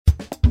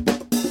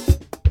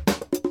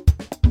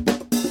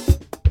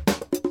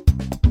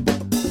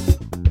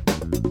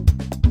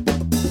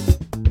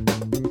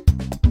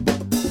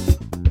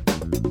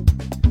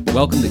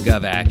Welcome to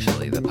Gov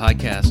Actually, the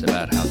podcast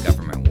about how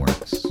government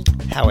works.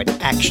 How it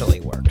actually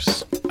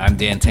works. I'm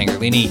Dan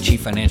Tangerlini, Chief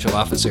Financial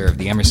Officer of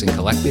the Emerson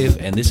Collective,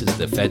 and this is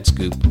the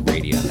FedScoop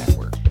Radio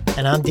Network.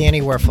 And I'm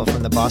Danny Werfel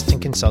from the Boston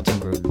Consulting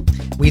Group.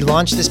 We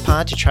launched this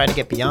pod to try to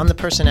get beyond the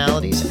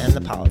personalities and the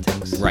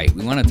politics. Right.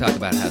 We want to talk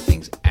about how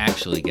things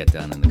actually get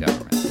done in the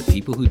government, the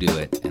people who do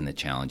it, and the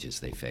challenges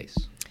they face.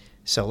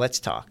 So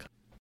let's talk.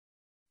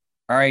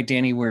 All right,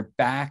 Danny, we're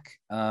back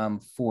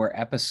for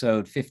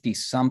episode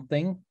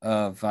 50-something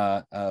of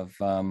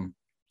Gov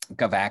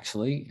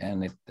Actually,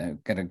 and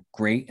got a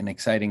great and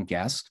exciting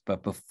guest.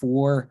 But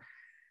before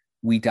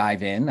we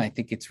dive in, I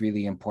think it's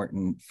really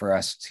important for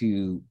us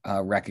to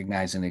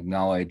recognize and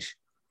acknowledge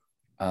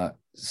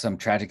some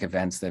tragic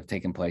events that have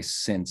taken place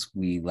since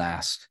we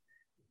last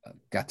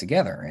got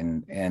together.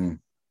 And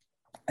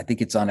I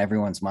think it's on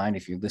everyone's mind,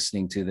 if you're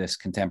listening to this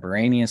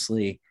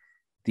contemporaneously,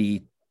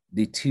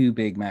 the two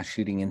big mass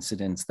shooting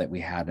incidents that we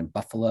had in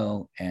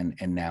Buffalo and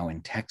now in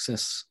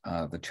Texas,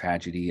 the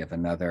tragedy of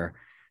another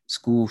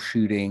school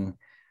shooting.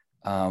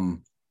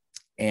 And,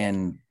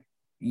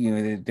 you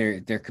know,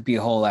 there could be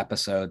a whole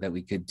episode that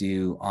we could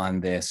do on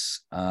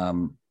this.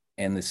 And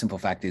the simple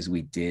fact is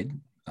we did.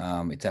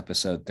 It's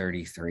episode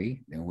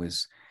 33. It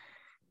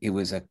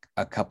was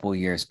a couple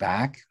years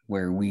back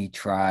where we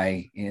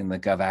try in the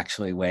Gov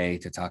Actually way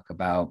to talk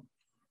about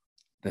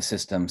the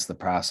systems, the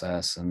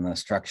process, and the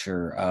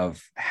structure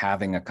of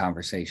having a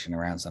conversation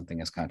around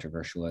something as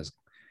controversial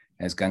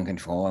as gun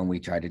control. And we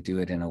try to do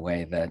it in a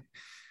way that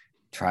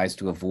tries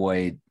to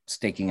avoid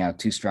staking out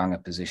too strong a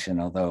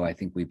position, although I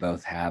think we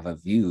both have a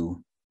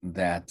view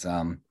that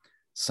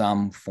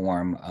some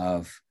form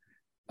of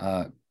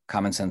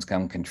common sense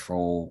gun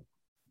control,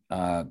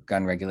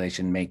 gun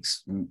regulation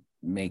makes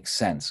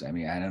sense. I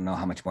mean, I don't know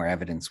how much more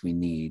evidence we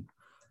need.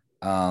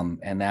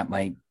 And that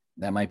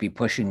might be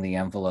pushing the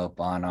envelope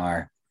on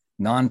our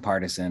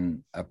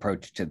nonpartisan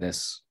approach to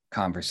this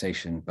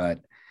conversation.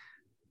 But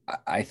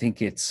I think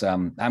it's,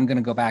 I'm going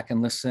to go back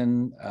and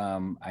listen.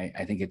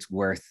 I think it's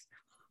worth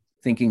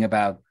thinking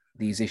about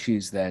these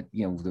issues that,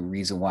 you know, the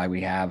reason why we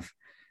have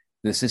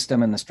the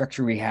system and the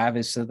structure we have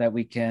is so that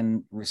we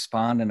can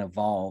respond and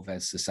evolve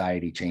as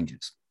society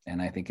changes.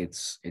 And I think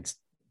it's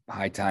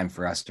high time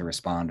for us to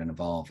respond and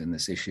evolve in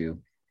this issue.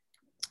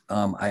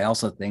 I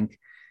also think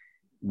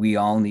we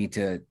all need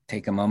to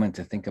take a moment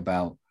to think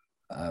about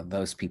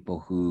those people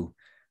who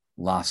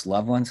lost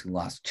loved ones, who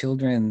lost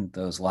children,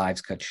 those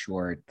lives cut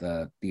short,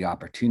 the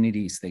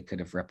opportunities they could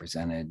have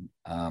represented,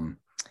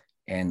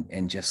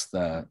 and just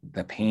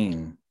the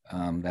pain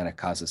that it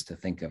causes to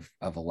think of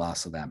a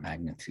loss of that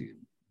magnitude.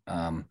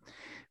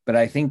 But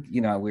I think,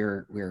 you know,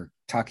 we're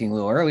talking a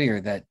little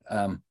earlier that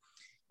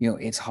you know,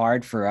 it's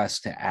hard for us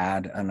to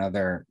add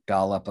another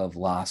dollop of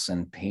loss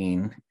and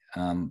pain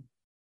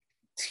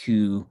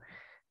to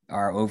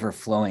our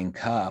overflowing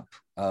cup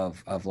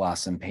of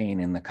loss and pain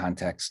in the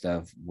context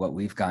of what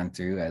we've gone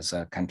through as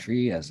a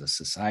country, as a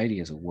society,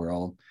 as a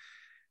world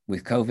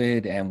with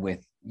COVID, and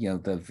with, you know,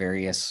 the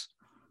various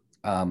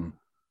you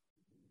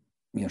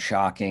know,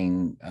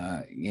 shocking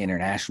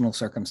international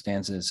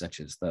circumstances such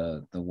as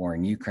the war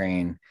in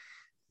Ukraine.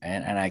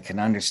 And I can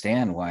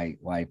understand why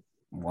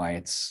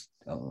it's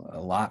a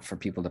lot for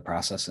people to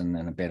process and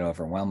a bit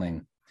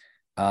overwhelming.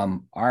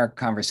 Our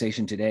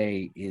conversation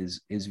today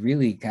is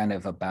really kind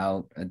of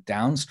about a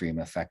downstream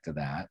effect of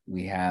that.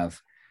 We have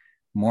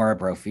Maura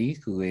Brophy,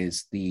 who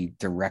is the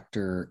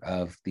director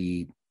of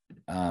the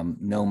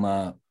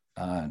NOMA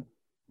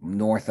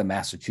North of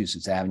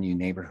Massachusetts Avenue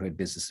Neighborhood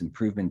Business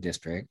Improvement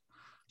District.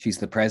 She's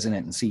the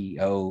president and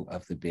CEO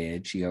of the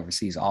BID. She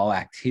oversees all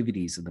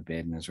activities of the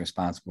BID and is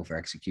responsible for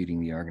executing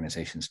the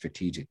organization's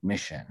strategic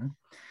mission.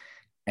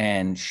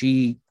 And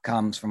she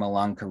comes from a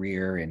long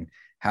career in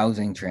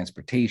housing,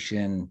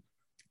 transportation,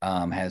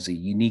 has a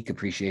unique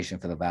appreciation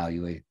for the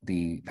value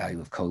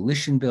of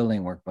coalition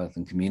building, work both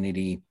in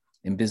community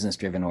and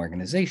business-driven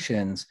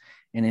organizations.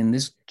 And in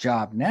this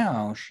job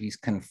now, she's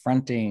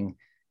confronting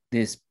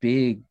this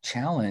big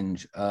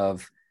challenge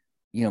of,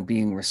 you know,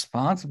 being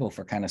responsible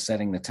for kind of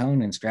setting the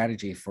tone and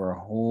strategy for a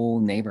whole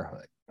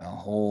neighborhood, a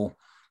whole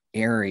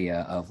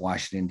area of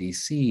Washington,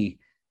 D.C.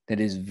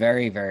 that is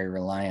very, very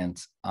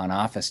reliant on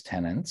office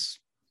tenants,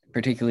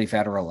 particularly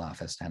federal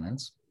office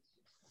tenants.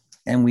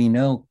 And we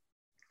know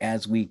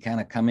as we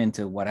kind of come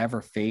into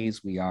whatever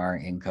phase we are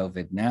in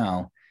COVID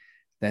now,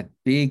 that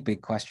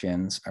big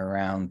questions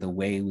around the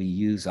way we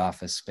use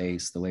office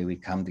space, the way we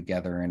come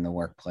together in the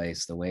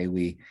workplace, the way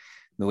we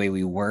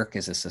work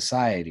as a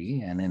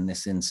society, and in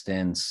this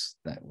instance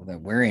that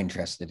we're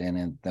interested in,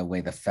 and the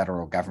way the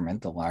federal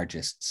government, the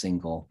largest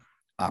single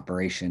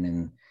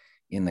operation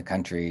in the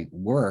country,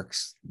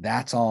 works,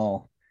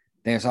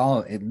 there's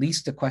at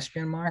least a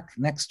question mark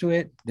next to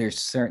it. There's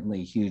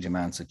certainly huge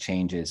amounts of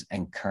changes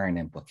and current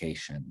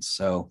implications.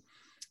 So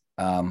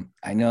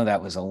I know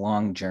that was a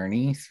long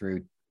journey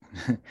through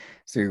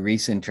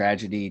recent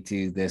tragedy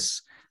to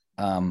this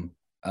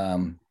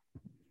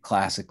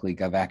classically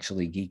Gov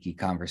Actually geeky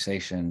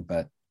conversation,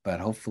 but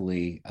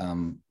hopefully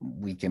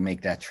we can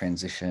make that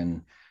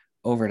transition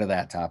over to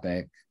that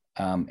topic.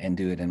 and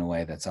do it in a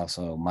way that's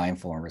also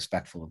mindful and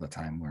respectful of the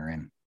time we're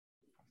in.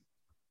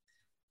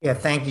 Yeah,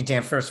 thank you,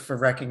 Dan, first for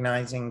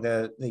recognizing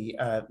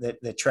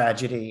the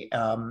tragedy.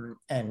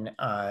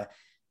 I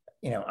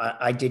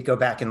did go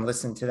back and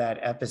listen to that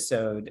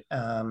episode,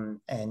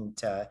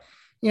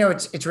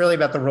 it's really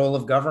about the role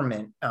of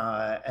government,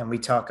 and we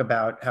talk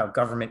about how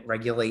government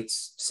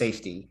regulates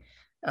safety,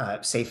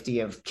 safety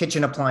of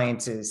kitchen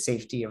appliances,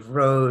 safety of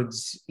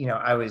roads.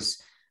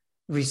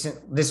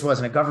 This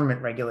wasn't a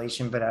government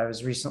regulation, but I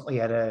was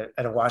recently at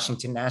a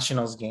Washington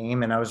Nationals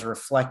game, and I was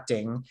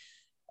reflecting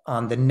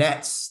on the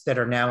nets that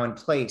are now in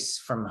place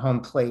from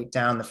home plate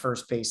down the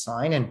first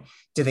baseline. And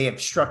do they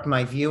obstruct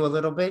my view a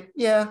little bit?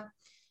 Yeah.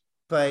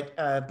 But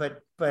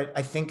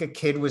I think a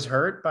kid was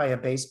hurt by a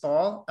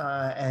baseball,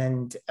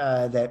 and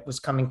that was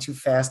coming too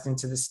fast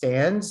into the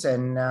stands,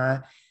 and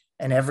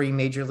every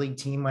major league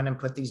team went and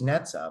put these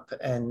nets up.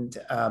 And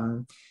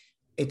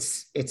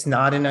it's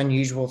not an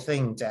unusual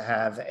thing to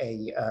have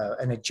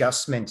an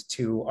adjustment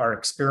to our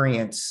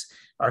experience,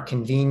 our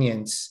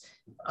convenience,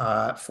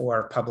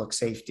 for public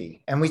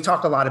safety. And we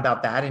talk a lot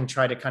about that and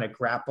try to kind of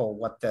grapple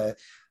what the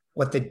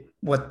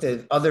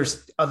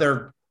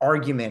other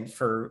argument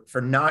for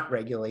not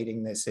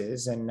regulating this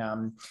is.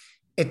 And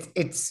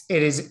it's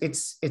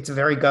a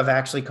very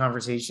actually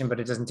conversation, but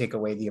it doesn't take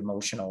away the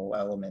emotional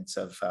elements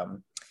of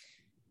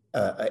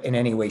in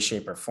any way,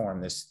 shape, or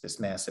form this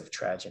massive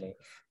tragedy.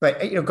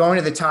 But going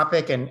to the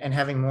topic and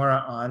having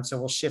Maura on, so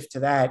we'll shift to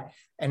that,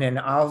 and then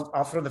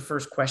I'll throw the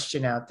first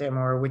question out there,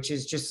 Maura, which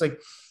is just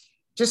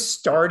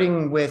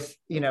starting with,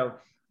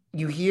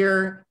 you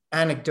hear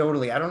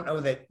anecdotally, I don't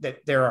know that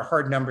there are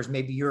hard numbers,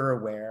 maybe you're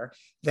aware,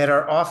 that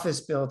our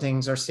office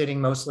buildings are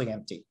sitting mostly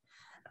empty.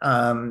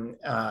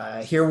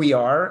 Here we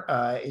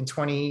are in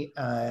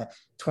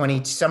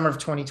summer of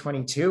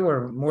 2022,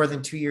 or more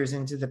than 2 years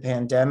into the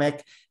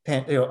pandemic.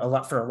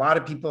 For a lot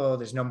of people,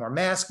 there's no more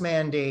mask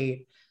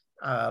mandate.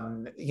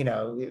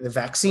 The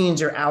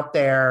vaccines are out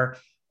there.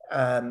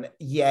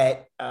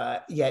 Yet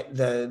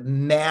the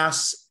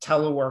mass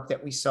telework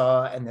that we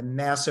saw and the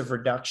massive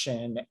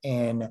reduction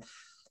in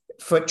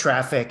foot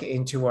traffic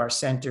into our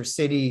center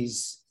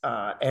cities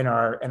and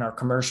our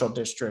commercial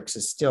districts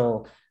is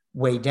still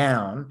way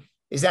down.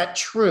 Is that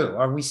true?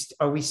 Are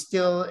we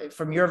still,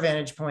 from your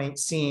vantage point,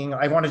 seeing?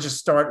 I want to just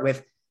start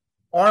with: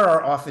 are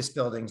our office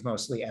buildings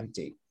mostly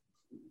empty?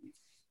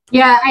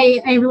 Yeah,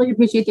 I really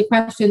appreciate the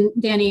question,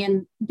 Danny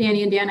and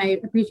Dan. I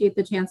appreciate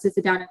the chance to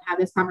sit down and have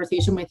this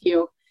conversation with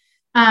you.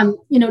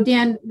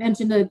 Dan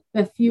mentioned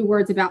a few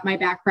words about my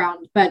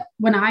background, but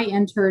when I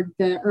entered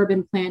the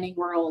urban planning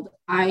world,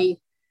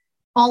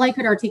 all I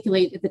could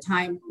articulate at the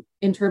time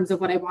in terms of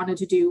what I wanted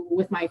to do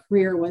with my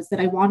career was that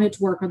I wanted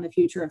to work on the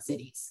future of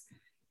cities.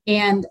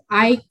 And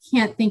I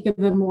can't think of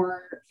a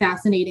more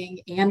fascinating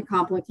and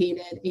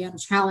complicated and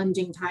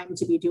challenging time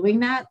to be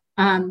doing that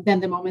than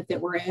the moment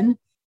that we're in,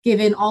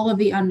 given all of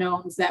the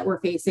unknowns that we're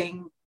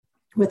facing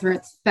with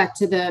respect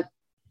to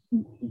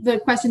the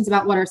questions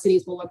about what our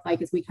cities will look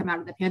like as we come out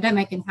of the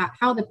pandemic, and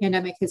how the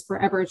pandemic has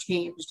forever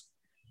changed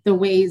the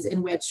ways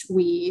in which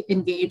we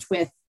engage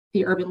with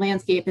the urban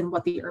landscape and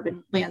what the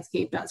urban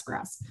landscape does for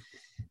us.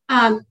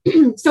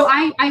 So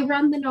I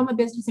run the NOMA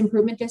Business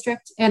Improvement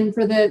District, and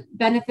for the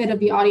benefit of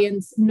the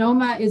audience,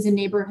 NOMA is a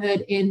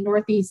neighborhood in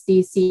Northeast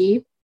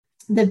DC.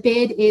 The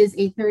BID is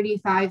a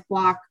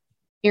 35-block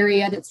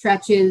area that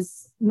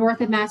stretches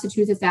north of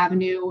Massachusetts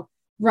Avenue,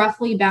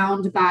 roughly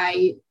bound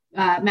by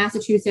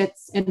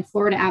Massachusetts and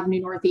Florida Avenue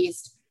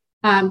Northeast.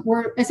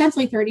 We're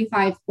essentially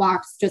 35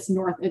 blocks just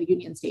north of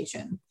Union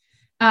Station.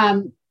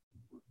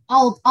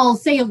 I'll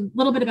say a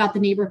little bit about the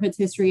neighborhood's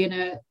history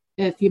in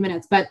a few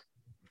minutes, but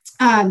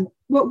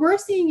what we're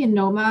seeing in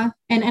NOMA,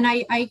 and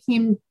I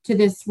came to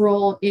this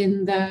role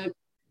in the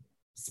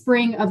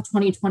spring of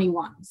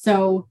 2021,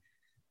 so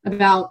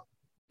about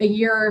a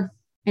year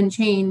and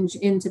change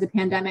into the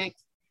pandemic,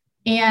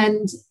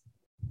 and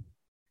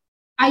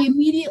I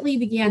immediately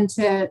began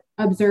to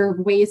observe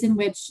ways in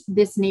which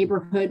this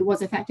neighborhood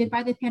was affected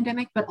by the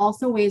pandemic, but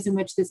also ways in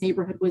which this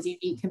neighborhood was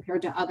unique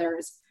compared to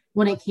others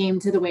when it came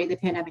to the way the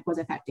pandemic was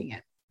affecting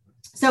it.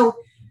 So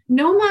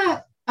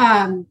NOMA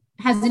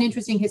has an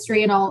interesting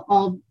history, and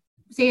I'll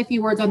say a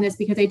few words on this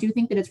because I do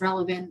think that it's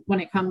relevant when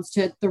it comes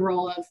to the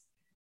role of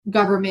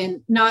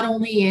government, not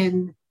only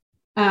in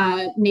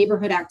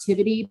neighborhood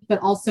activity, but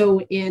also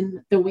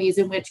in the ways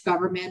in which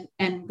government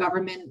and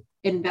government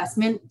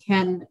investment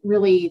can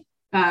really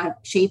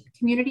shape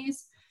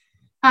communities.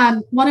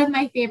 One of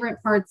my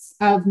favorite parts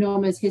of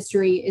NOMA's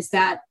history is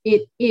that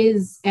it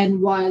is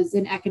and was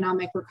an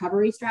economic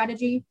recovery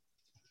strategy.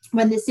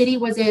 When the city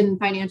was in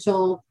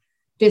financial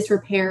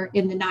disrepair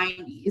in the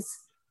 90s,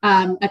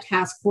 a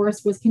task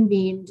force was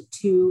convened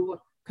to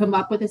come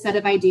up with a set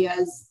of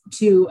ideas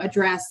to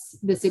address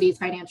the city's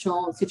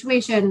financial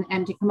situation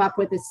and to come up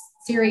with a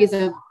series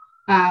of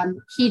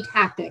key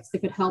tactics that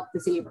could help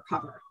the city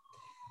recover.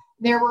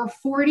 There were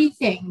 40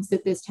 things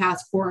that this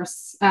task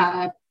force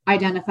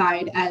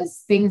identified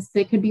as things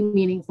that could be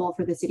meaningful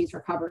for the city's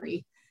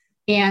recovery.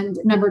 And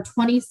number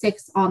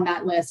 26 on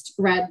that list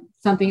read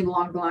something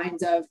along the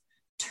lines of,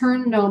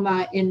 turn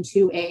NOMA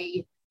into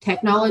a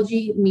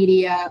technology,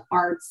 media,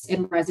 arts,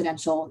 and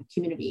residential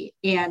community.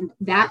 And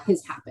that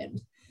has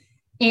happened.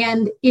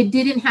 And it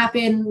didn't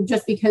happen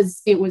just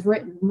because it was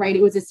written, right?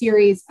 It was a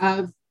series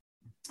of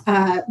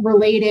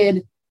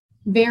related,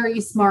 very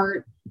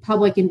smart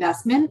public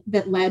investment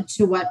that led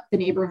to what the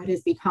neighborhood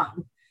has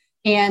become.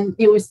 And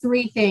it was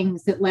three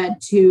things that led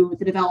to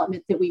the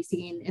development that we've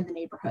seen in the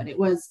neighborhood. It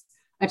was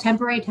a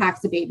temporary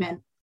tax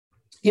abatement.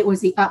 It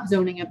was the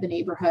upzoning of the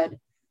neighborhood.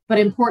 But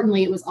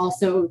importantly, it was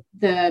also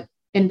the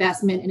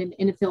investment in an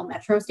infill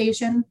metro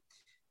station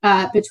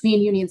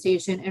between Union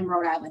Station and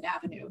Rhode Island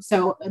Avenue.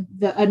 So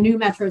a new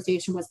metro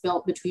station was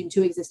built between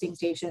two existing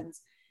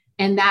stations,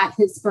 and that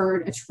has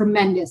spurred a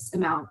tremendous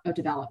amount of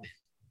development.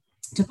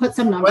 To put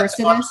some numbers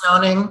to this.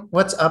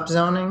 What's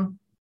upzoning?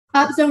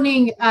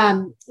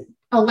 Upzoning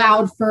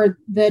allowed for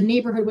the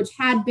neighborhood, which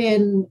had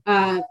been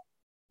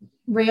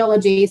rail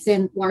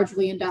adjacent,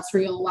 largely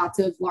industrial, lots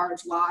of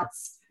large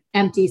lots,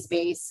 empty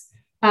space,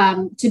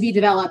 to be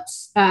developed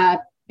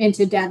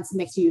into dense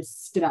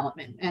mixed-use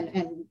development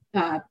and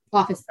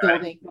office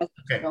building,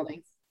 residential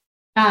buildings.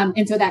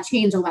 And so that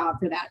change allowed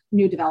for that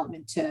new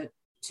development to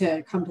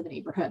come to the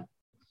neighborhood.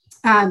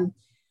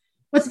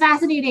 What's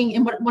fascinating,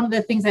 and one of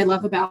the things I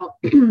love about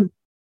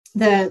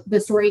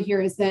the story here,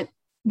 is that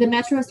the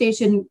metro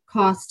station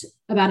cost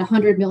about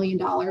 $100 million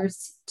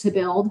to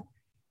build,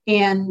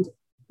 and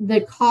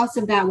the cost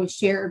of that was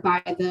shared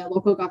by the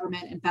local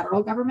government and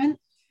federal government.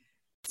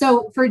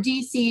 So for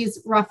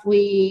DC's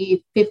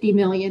roughly $50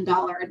 million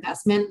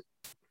investment,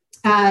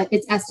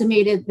 it's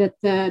estimated that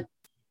the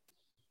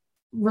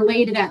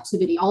related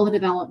activity, all the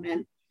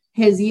development,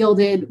 has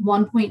yielded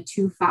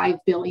 $1.25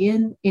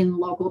 billion in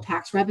local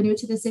tax revenue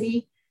to the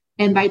city.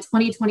 And by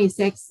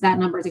 2026, that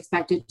number is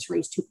expected to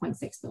reach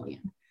 $2.6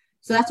 billion.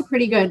 So that's a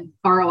pretty good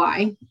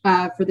ROI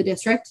for the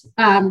district.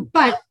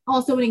 But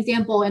also an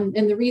example, and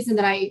the reason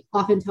that I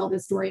often tell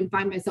this story and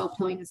find myself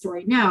telling the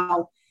story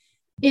now,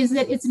 is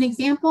that it's an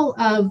example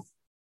of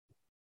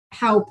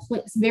how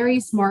very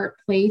smart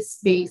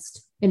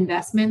place-based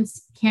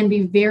investments can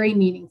be very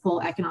meaningful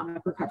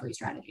economic recovery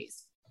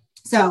strategies.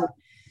 So,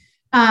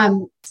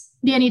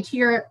 Danny, to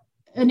your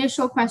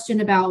initial question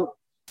about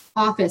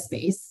office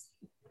space,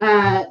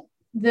 the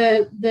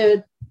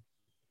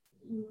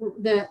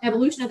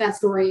evolution of that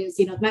story is,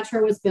 the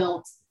metro was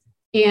built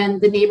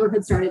and the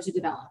neighborhood started to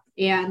develop.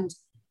 And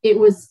it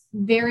was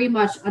very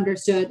much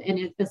understood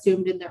and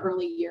assumed in the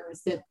early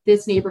years that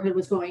this neighborhood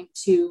was going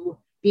to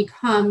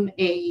become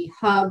a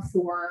hub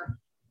for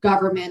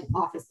government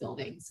office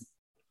buildings.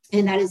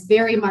 And that is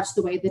very much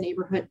the way the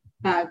neighborhood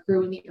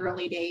grew in the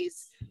early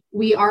days.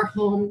 We are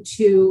home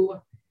to,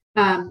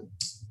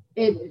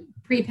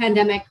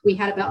 pre-pandemic, we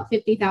had about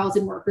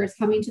 50,000 workers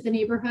coming to the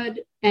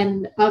neighborhood.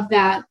 And of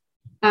that,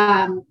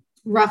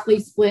 roughly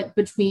split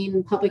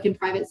between public and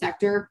private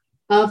sector.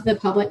 Of the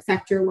public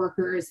sector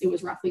workers, it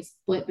was roughly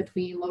split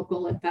between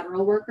local and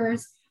federal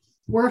workers.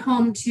 We're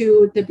home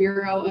to the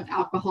Bureau of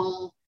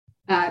Alcohol,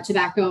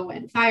 Tobacco,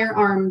 and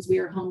Firearms. We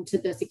are home to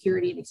the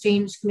Security and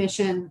Exchange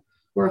Commission.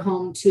 We're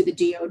home to the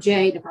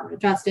DOJ, Department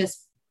of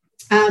Justice.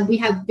 We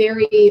have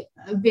a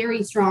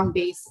very strong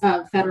base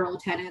of federal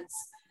tenants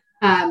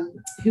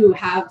who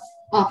have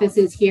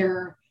offices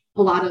here.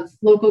 A lot of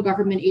local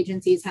government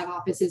agencies have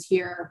offices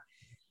here.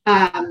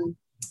 And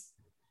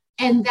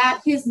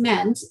that has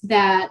meant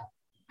that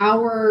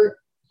our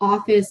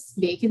office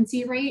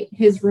vacancy rate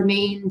has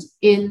remained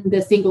in the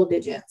single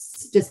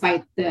digits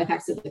despite the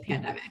effects of the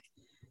pandemic.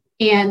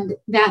 And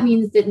that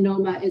means that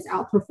NOMA is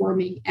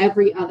outperforming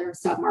every other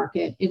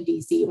submarket in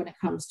DC when it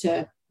comes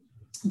to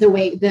the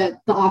way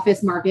the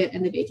office market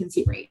and the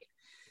vacancy rate.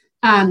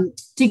 To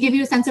give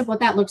you a sense of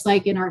what that looks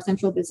like in our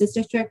central business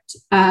district,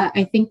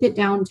 I think that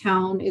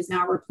downtown is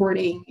now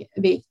reporting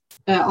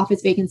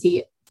office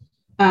vacancy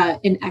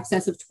in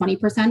excess of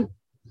 20%.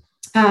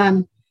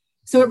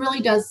 So it really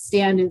does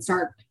stand in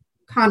stark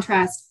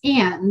contrast.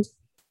 And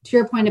to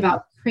your point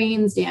about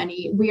cranes,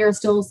 Danny, we are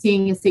still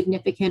seeing a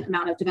significant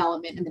amount of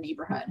development in the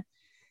neighborhood.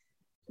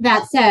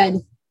 That said,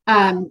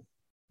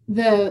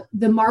 the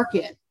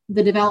market,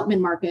 the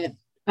development market,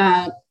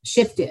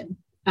 shifted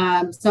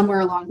somewhere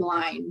along the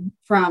line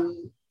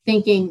from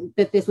thinking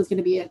that this was going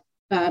to be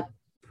a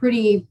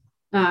pretty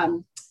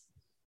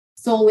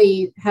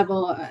solely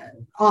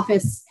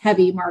office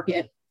heavy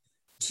market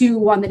to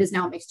one that is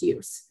now mixed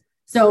use.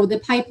 So the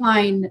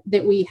pipeline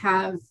that we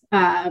have,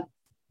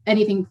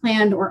 anything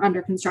planned or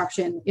under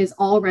construction, is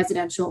all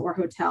residential or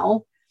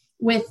hotel,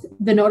 with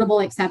the notable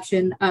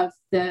exception of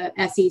the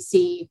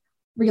SEC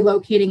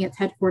relocating its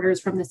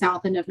headquarters from the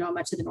south end of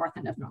NOMA to the north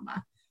end of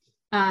NOMA.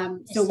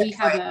 So we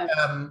have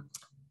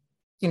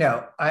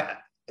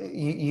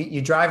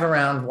you drive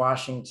around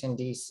Washington,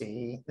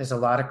 D.C., there's a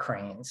lot of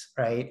cranes,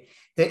 right?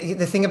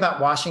 The thing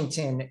about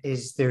Washington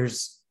is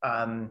there's,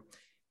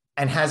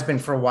 and has been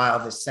for a while,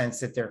 this sense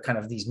that they're kind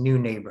of these new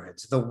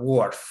neighborhoods, the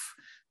Wharf,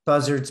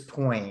 Buzzards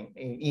Point,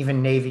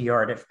 even Navy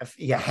Yard,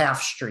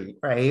 Half Street,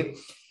 right?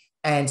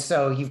 And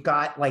so you've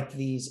got like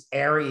these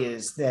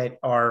areas that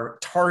are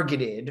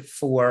targeted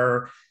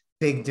for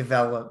big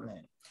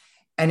development.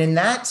 And in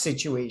that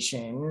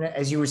situation,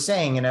 as you were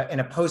saying, in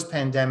a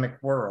post-pandemic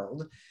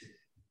world,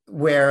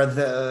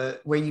 where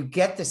you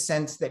get the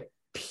sense that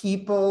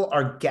people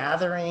are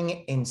gathering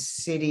in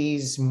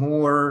cities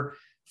more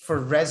for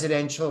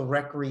residential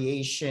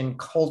recreation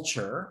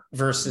culture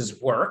versus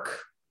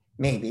work,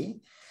 maybe,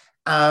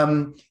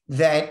 that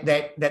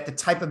the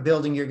type of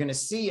building you're going to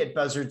see at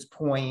Buzzards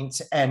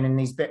Point and in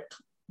these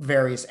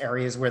various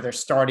areas where they're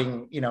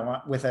starting,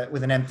 with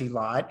an empty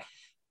lot,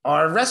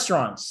 are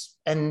restaurants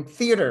and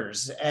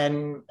theaters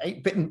and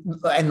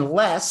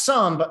less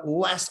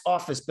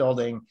office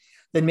building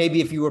than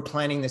maybe if you were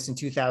planning this in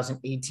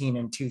 2018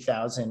 and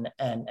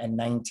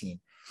 2019.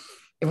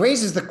 It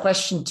raises the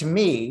question to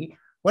me,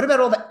 what about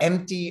all the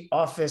empty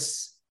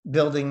office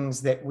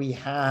buildings that we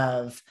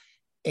have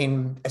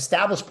in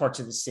established parts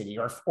of the city,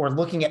 or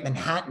looking at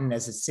Manhattan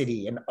as a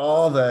city and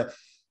all the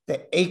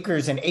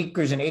acres and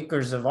acres and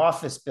acres of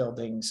office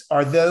buildings?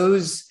 Are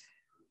those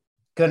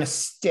going to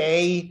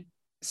stay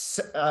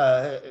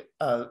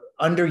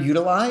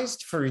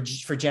underutilized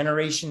for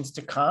generations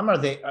to come? Are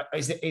they?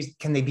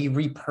 Can they be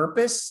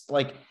repurposed?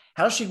 Like,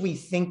 how should we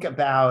think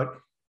about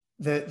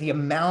the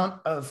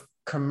amount of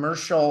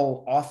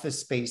commercial office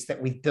space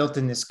that we've built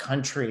in this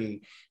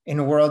country in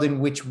a world in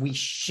which we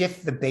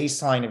shift the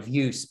baseline of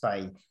use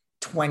by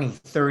 20,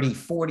 30,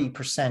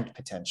 40%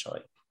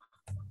 potentially?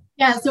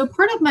 Yeah, so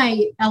part of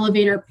my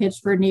elevator pitch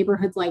for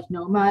neighborhoods like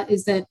Noma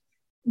is that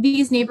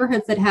these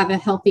neighborhoods that have a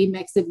healthy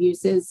mix of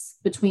uses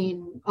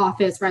between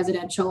office,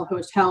 residential,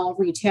 hotel,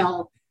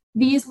 retail,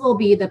 these will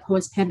be the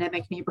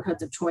post-pandemic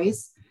neighborhoods of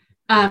choice.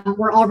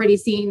 We're already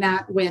seeing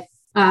that with,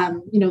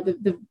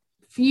 the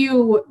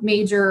few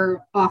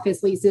major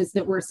office leases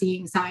that we're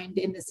seeing signed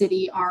in the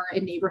city are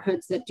in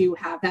neighborhoods that do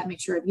have that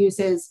mixture of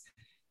uses.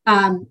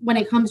 When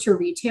it comes to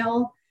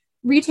retail,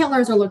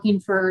 retailers are looking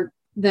for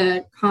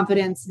the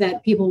confidence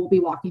that people will be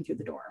walking through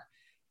the door.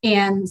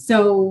 And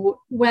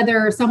so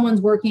whether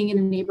someone's working in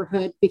a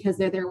neighborhood because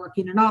they're there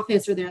working in an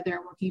office or they're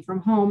there working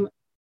from home,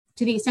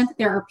 to the extent that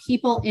there are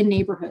people in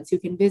neighborhoods who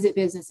can visit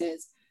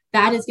businesses,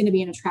 that is going to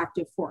be an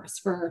attractive force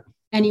for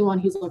anyone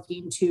who's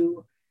looking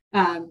to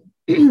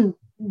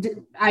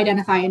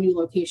identify a new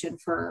location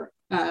for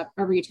a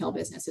retail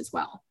business as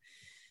well.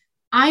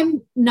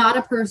 I'm not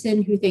a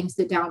person who thinks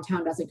that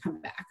downtown doesn't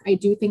come back. I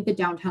do think that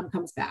downtown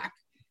comes back.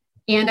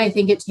 And I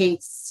think it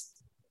takes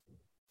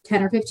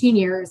 10 or 15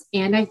 years.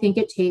 And I think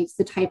it takes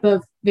the type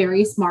of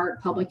very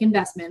smart public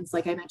investments,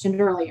 like I mentioned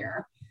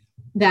earlier,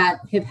 that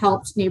have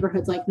helped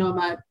neighborhoods like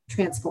Noma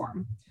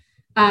transform.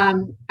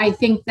 I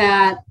think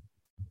that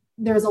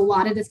there's a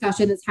lot of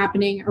discussion that's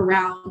happening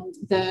around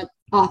the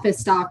office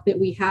stock that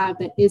we have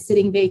that is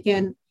sitting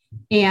vacant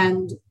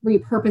and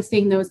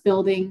repurposing those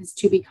buildings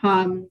to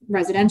become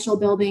residential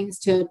buildings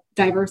to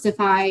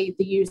diversify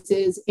the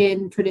uses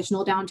in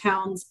traditional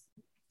downtowns.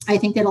 I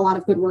think that a lot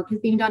of good work is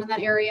being done in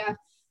that area.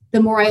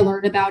 The more I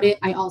learn about it,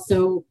 I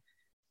also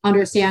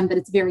understand that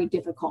it's very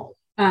difficult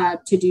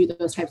to do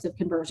those types of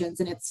conversions.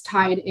 And it's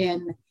tied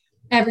in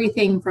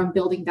everything from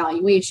building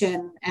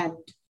valuation and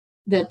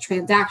the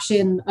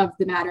transaction of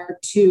the matter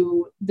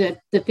to the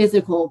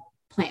physical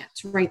plant,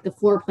 right? The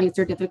floor plates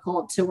are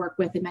difficult to work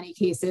with in many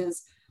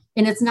cases.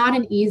 And it's not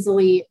an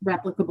easily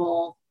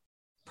replicable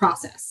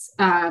process.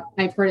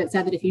 I've heard it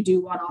said that if you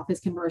do one office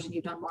conversion,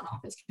 you've done one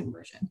office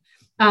conversion.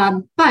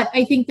 But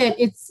I think that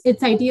it's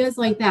ideas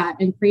like that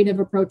and creative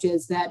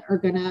approaches that are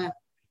going to,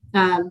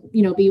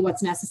 be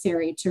what's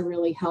necessary to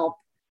really help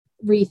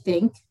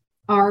rethink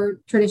our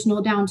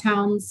traditional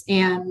downtowns.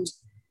 And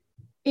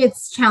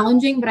it's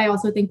challenging, but I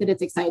also think that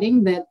it's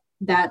exciting that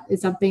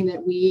is something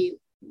that we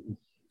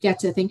get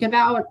to think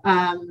about.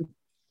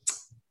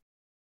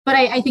 But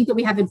I think that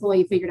we haven't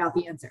fully figured out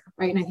the answer,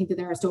 right? And I think that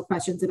there are still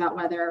questions about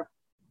whether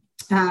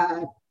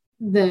how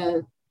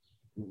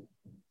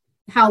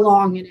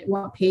long and at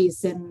what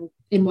pace and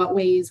in what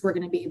ways we're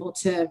going to be able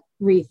to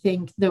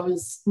rethink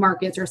those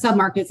markets or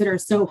submarkets that are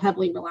so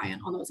heavily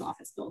reliant on those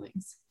office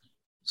buildings.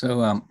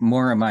 So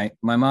Maura, my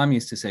mom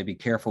used to say, be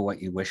careful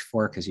what you wish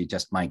for because you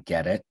just might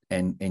get it.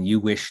 And you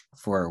wished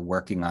for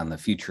working on the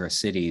future of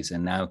cities.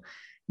 And now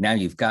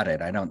you've got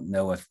it. I don't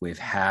know if we've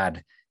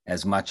had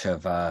as much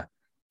of a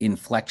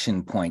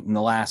inflection point in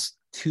the last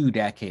 2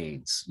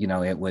 decades.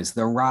 It was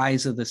the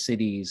rise of the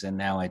cities, and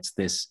now it's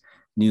this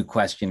new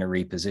question of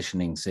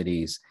repositioning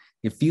cities.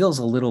 It feels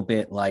a little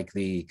bit like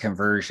the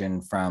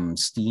conversion from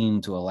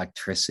steam to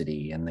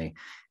electricity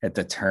at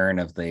the turn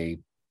of the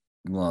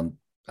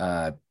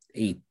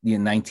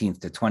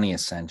 19th to 20th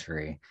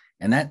century.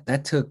 And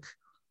that took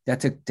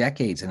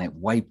decades, and it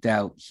wiped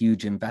out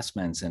huge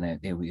investments, and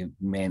it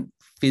meant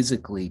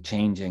physically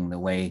changing the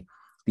way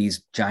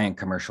these giant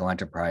commercial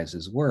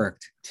enterprises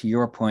worked. To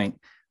your point,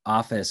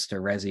 office to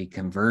resi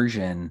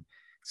conversion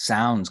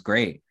sounds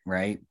great,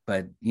 right?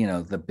 But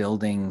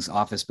the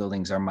office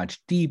buildings are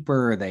much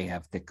deeper, they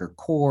have thicker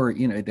core,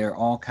 there are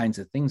all kinds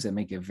of things that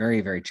make it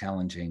very, very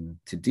challenging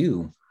to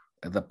do.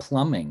 The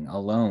plumbing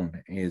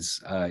alone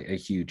is a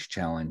huge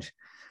challenge.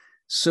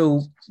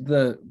 So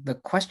the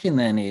question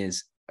then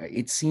is,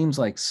 it seems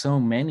like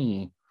so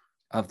many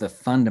the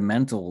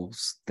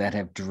fundamentals that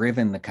have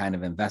driven the kind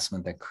of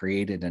investment that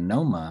created a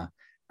NOMA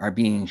are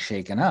being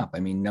shaken up. I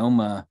mean,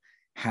 NOMA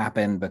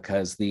happened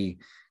because the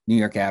New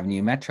York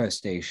Avenue Metro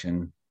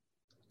Station,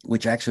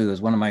 which actually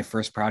was one of my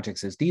first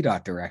projects as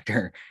DDOT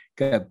director,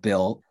 got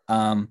built.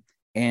 Now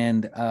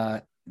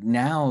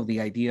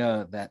the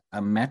idea that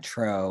a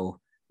metro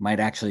might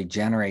actually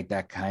generate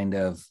that kind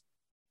of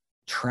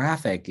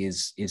traffic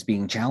is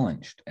being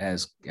challenged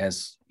as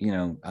you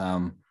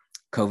know,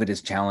 COVID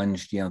has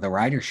challenged, you know, the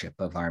ridership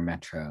of our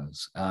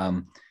metros.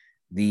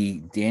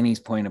 Danny's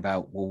point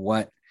about, well,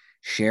 what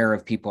share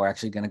of people are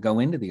actually going to go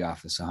into the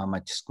office? So how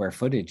much square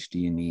footage do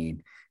you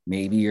need?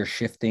 Maybe you're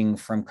shifting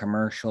from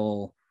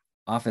commercial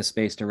office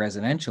space to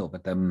residential,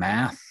 but the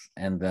math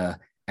and the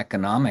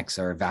economics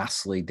are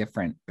vastly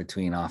different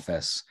between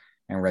office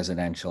and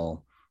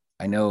residential.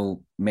 I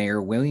know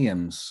Mayor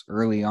Williams,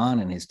 early on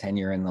in his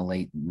tenure in the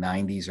late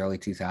 90s, early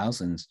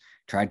 2000s,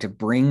 tried to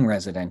bring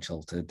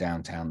residential to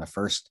downtown. The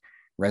first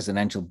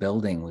residential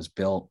building was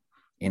built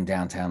in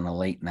downtown in the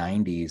late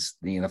 90s,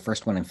 the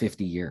first one in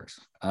 50 years.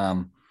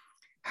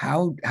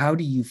 How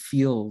do you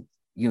feel,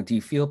 do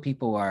you feel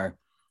people are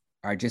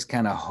just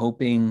kind of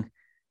hoping,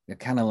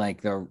 kind of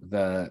like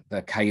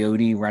the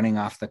coyote running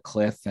off the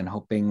cliff and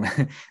hoping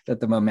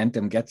that the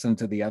momentum gets them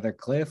to the other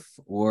cliff?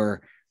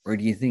 Or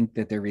do you think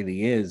that there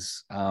really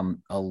is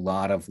a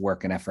lot of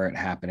work and effort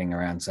happening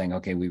around saying,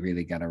 okay, we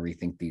really got to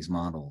rethink these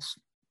models?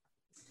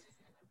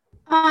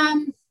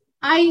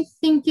 I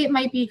think it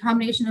might be a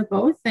combination of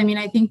both. I mean,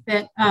 I think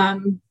that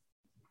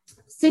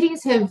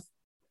cities have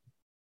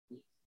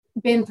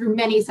been through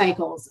many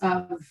cycles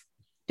of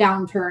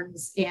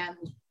downturns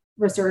and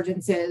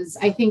resurgences.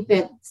 I think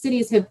that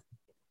cities have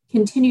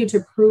continued to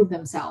prove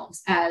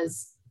themselves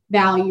as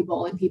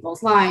valuable in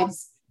people's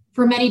lives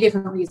for many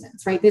different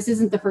reasons, right? This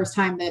isn't the first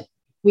time that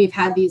we've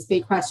had these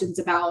big questions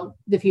about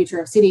the future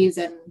of cities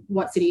and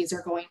what cities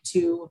are going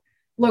to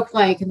look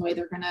like and the way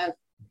they're going to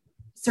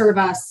serve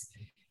us.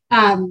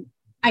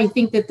 I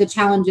think that the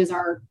challenges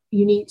are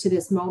unique to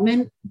this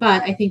moment,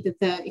 but I think that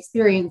the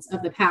experience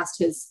of the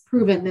past has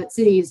proven that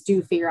cities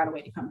do figure out a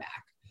way to come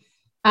back.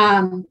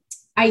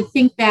 I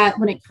think that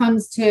when it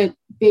comes to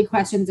big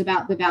questions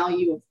about the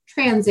value of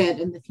transit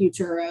and the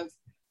future of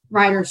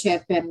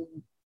ridership and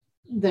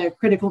the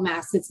critical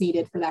mass that's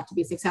needed for that to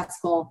be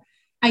successful,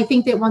 I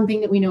think that one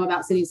thing that we know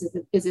about cities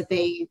is that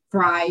they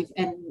thrive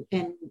and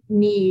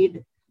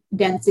need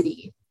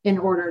density in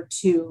order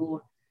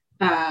to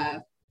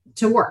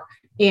work.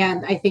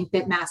 And I think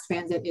that mass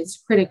transit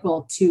is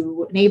critical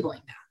to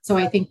enabling that. So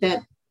I think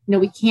that,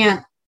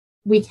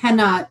 we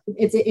cannot,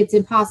 it's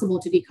impossible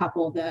to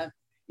decouple the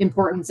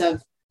importance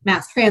of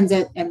mass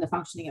transit and the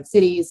functioning of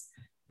cities.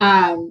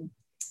 And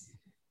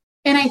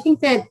I think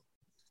that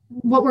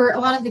a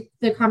lot of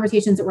the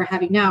conversations that we're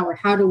having now are,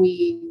 how do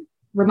we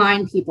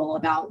remind people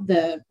about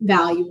the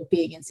value of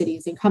being in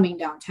cities and coming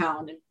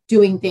downtown and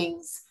doing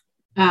things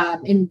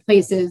in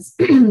places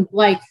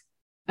like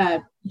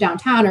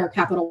downtown or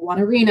Capital One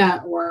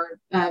Arena or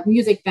a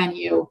music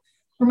venue,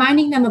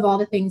 reminding them of all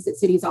the things that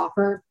cities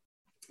offer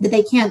that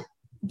they can't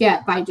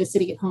get by just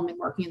sitting at home and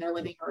working in their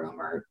living room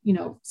or,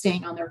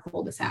 staying on their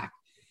cul-de-sac.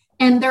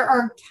 And there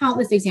are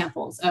countless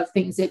examples of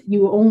things that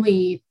you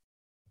only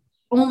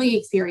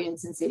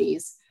experience in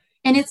cities.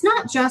 And it's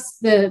not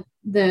just the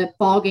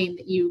ball game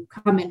that you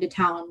come into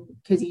town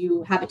because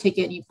you have a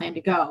ticket and you plan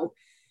to go.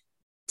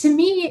 To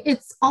me,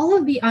 it's all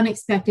of the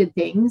unexpected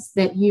things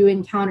that you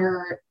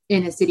encounter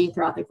in a city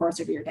throughout the course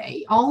of your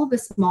day. All of the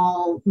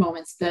small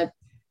moments, the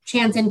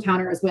chance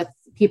encounters with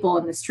people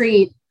in the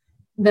street,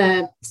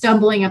 the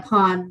stumbling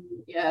upon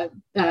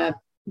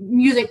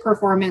music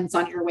performance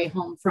on your way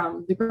home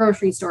from the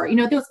grocery store,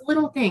 those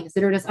little things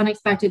that are just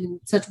unexpected in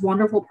such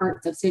wonderful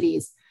parts of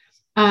cities.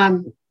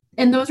 And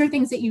those are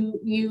things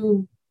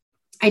that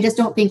I just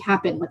don't think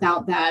happen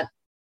without that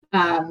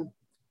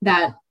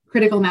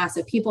critical mass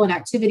of people and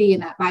activity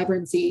and that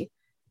vibrancy.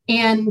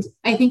 And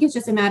I think it's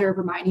just a matter of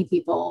reminding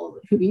people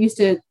who used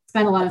to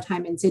spend a lot of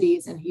time in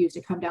cities and who used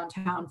to come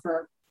downtown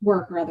for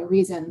work or other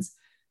reasons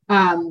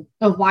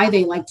of why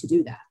they like to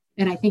do that.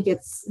 And I think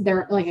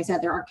like I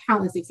said, there are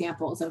countless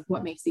examples of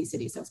what makes these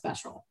cities so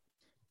special.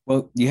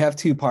 Well, you have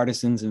two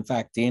partisans. In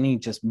fact, Danny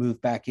just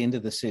moved back into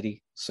the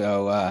city,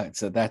 so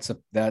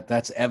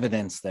that's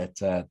evidence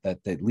that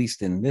at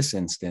least in this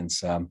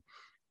instance,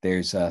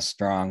 there's a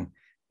strong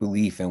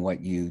belief in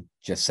what you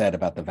just said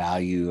about the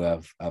value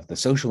of the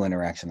social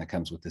interaction that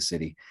comes with the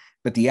city,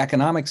 but the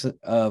economics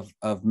of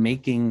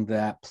making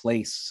that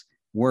place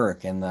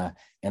work and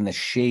the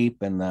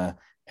shape and the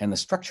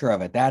structure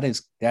of it, that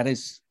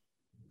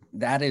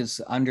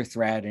is under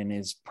threat and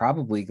is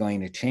probably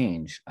going to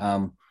change.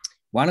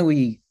 Why don't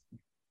we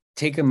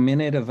take a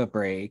minute of a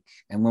break,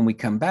 and when we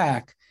come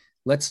back,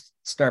 let's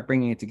start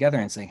bringing it together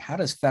and saying, how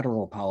does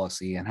federal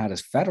policy and how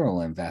does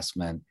federal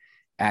investment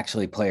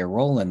actually play a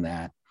role in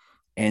that?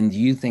 And do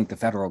you think the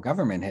federal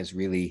government has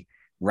really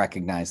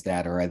recognized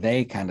that, or are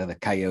they kind of the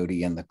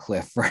coyote and the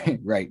cliff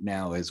right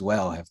now as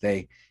well? Have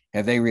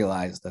they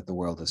realized that the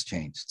world has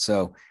changed?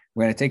 So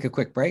we're going to take a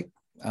quick break.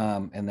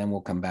 and then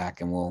we'll come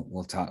back and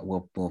we'll talk.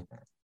 We'll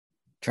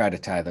try to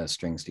tie those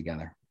strings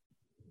together.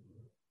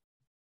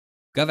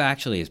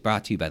 GovActually is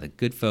brought to you by the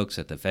good folks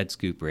at the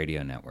FedScoop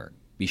Radio Network.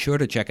 Be sure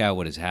to check out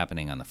what is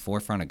happening on the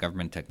forefront of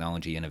government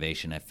technology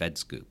innovation at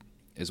FedScoop,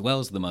 as well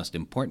as the most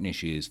important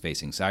issues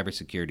facing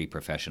cybersecurity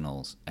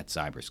professionals at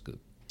Cyberscoop.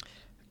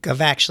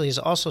 GovActually is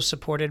also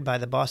supported by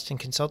the Boston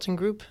Consulting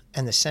Group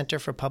and the Center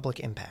for Public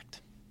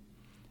Impact.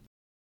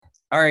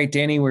 All right,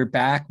 Danny, we're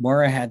back.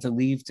 Maura had to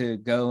leave to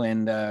go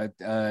and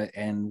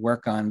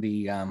work on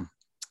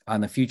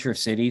the future of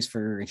cities.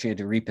 She had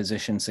to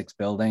reposition 6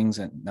 buildings.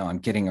 And no, I'm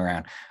kidding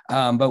around.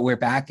 But we're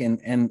back,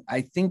 and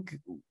I think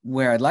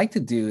where I'd like to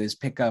do is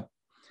pick up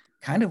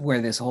kind of where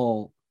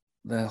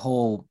the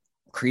whole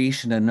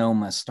creation of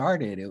NOMA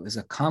started. It was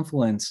a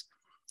confluence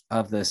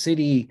of the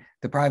city,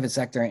 the private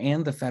sector,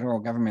 and the federal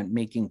government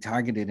making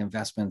targeted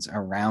investments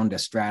around a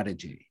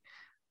strategy.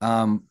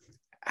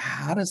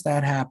 How does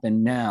that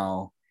happen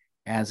now,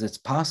 as it's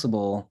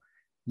possible,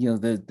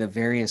 the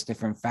various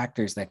different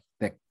factors that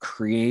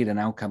create an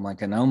outcome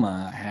like a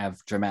NOMA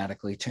have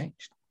dramatically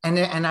changed?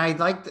 And I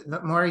like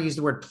that Maura used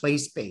the word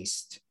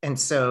place-based. And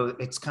so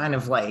it's kind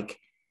of like,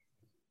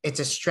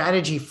 it's a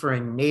strategy for a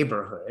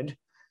neighborhood,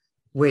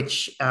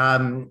 which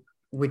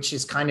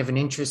is kind of an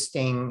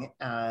interesting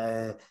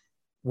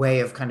way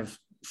of kind of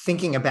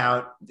thinking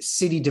about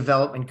city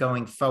development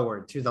going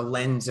forward through the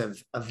lens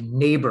of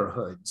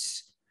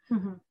neighborhoods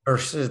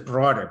versus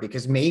broader,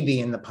 because maybe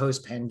in the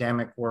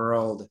post-pandemic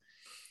world,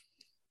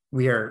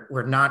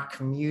 we're not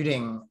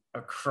commuting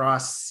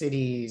across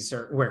cities,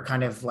 or we're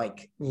kind of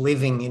like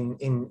living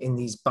in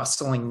these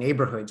bustling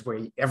neighborhoods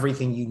where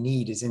everything you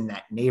need is in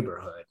that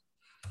neighborhood.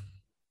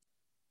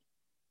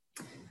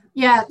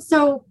 Yeah,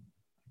 so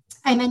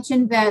I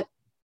mentioned that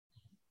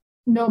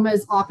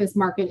NOMA's office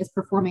market is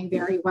performing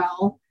very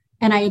well,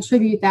 and I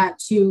attribute that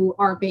to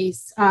our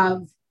base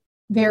of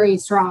very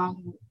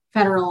strong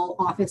federal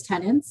office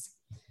tenants.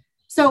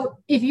 So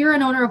if you're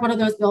an owner of one of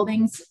those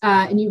buildings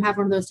and you have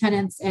one of those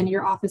tenants and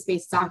your office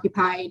space is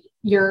occupied,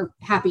 you're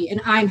happy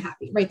and I'm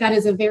happy, right? That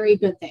is a very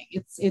good thing.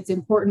 It's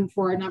important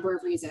for a number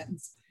of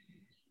reasons.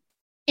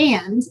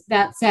 And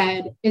that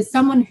said, is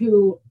someone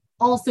who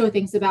also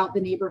thinks about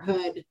the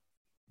neighborhood,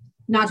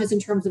 not just in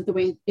terms of the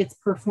way it's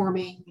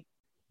performing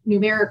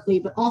numerically,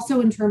 but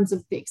also in terms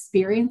of the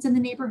experience in the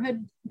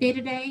neighborhood day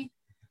to day.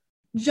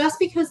 Just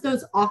because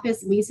those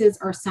office leases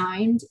are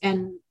signed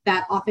and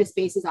that office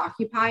space is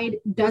occupied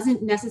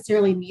doesn't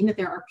necessarily mean that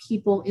there are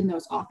people in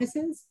those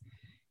offices.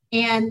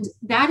 And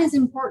that is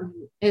important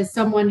as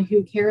someone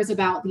who cares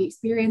about the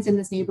experience in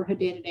this neighborhood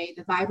day to day,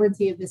 the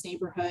vibrancy of this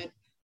neighborhood,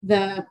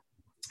 the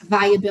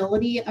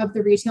viability of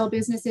the retail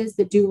businesses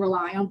that do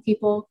rely on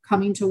people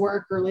coming to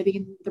work or living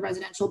in the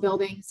residential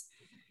buildings.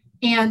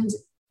 And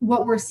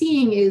what we're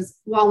seeing is,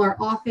 while our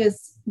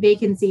office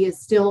vacancy is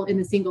still in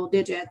the single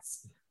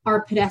digits,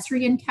 our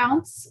pedestrian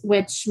counts,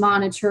 which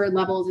monitor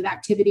levels of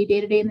activity day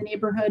to day in the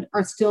neighborhood,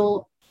 are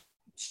still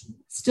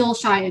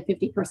shy of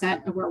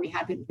 50% of where we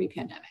had been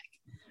pre-pandemic.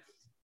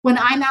 When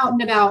I'm out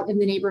and about in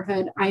the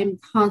neighborhood, I am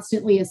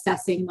constantly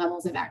assessing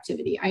levels of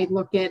activity. I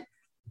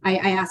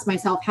ask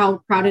myself, how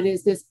crowded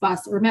is this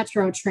bus or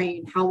metro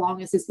train? How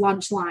long is this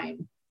lunch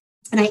line?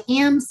 And I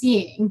am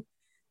seeing,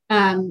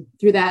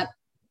 through that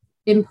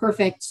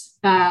imperfect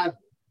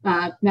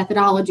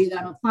methodology that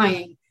I'm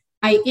applying,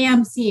 I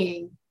am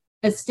seeing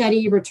a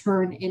steady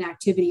return in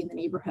activity in the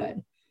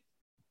neighborhood.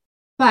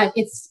 But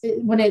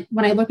when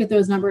I look at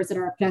those numbers that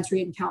our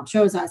pedestrian count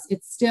shows us,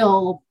 it's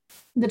still,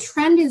 the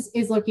trend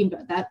is looking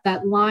good.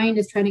 That line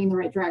is trending in the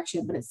right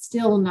direction, but it's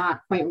still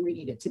not quite where we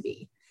need it to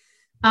be.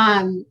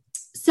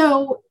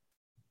 So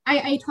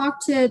I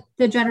talked to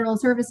the General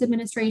Service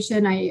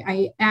Administration.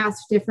 I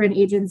asked different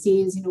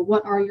agencies,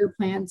 what are your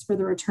plans for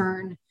the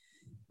return?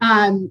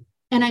 And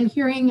I'm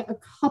hearing a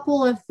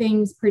couple of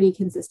things pretty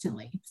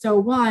consistently. So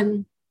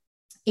one,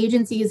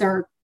 agencies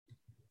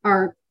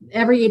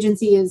every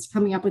agency is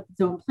coming up with its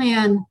own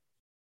plan,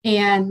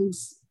 and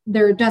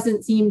there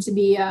doesn't seem to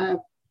be a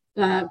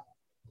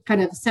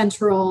kind of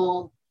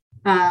central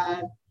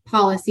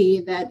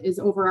policy that is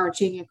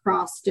overarching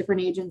across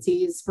different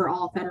agencies for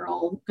all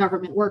federal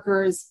government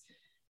workers.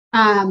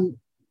 And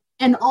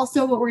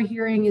also what we're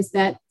hearing is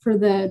that for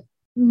the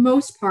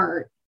most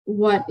part,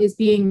 what is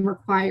being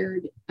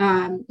required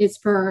is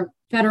for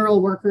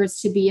federal workers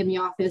to be in the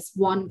office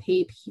one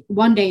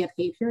day of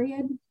pay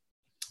period,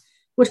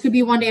 which could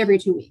be one day every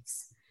 2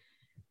 weeks.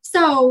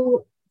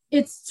 So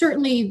it's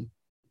certainly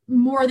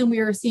more than we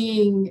were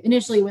seeing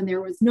initially when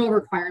there was no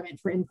requirement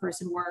for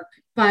in-person work.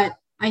 But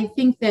I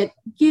think that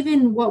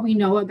given what we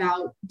know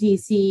about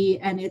DC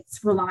and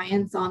its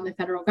reliance on the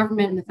federal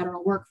government and the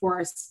federal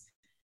workforce,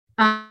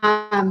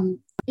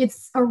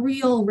 it's a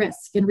real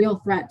risk and real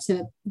threat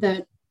to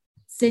the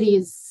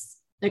city's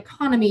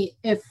economy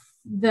if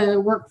the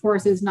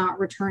workforce is not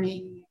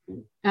returning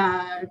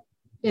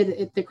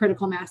the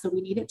critical mass that we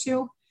need it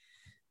to.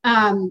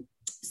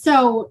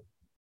 So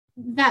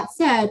that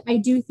said, I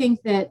do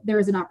think that there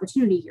is an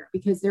opportunity here,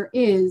 because there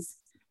is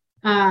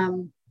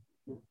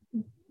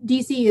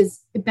DC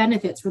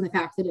benefits from the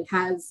fact that it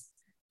has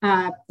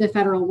the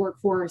federal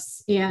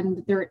workforce,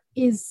 and there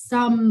is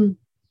some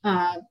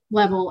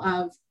level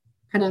of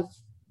kind of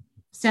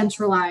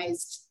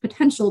centralized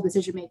potential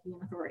decision-making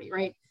authority,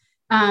 right?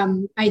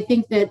 I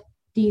think that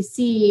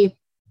DC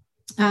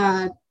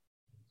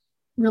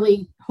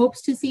really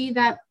hopes to see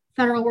that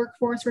federal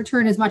workforce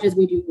return as much as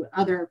we do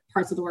other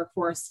parts of the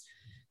workforce.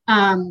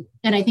 And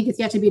I think it's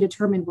yet to be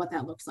determined what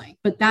that looks like,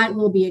 but that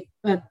will be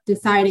a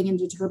deciding and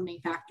determining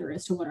factor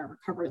as to what our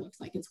recovery looks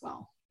like as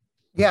well.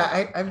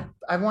 Yeah,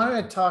 I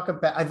wanted to talk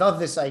about, I love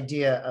this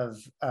idea of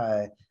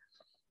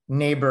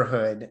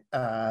neighborhood,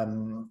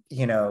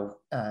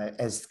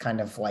 as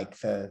kind of like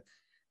the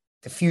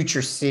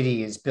future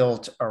city is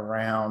built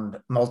around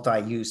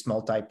multi-use,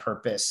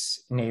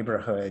 multi-purpose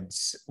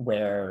neighborhoods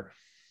where,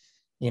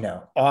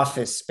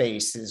 office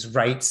space is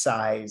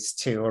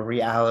right-sized to a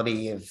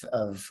reality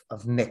of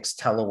mixed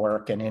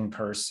telework and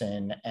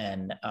in-person,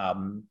 and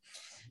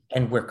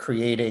we're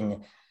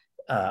creating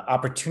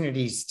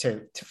opportunities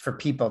for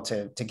people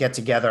to get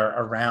together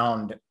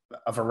around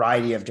a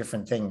variety of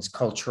different things: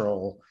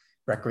 cultural,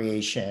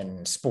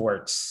 recreation,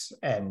 sports,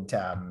 and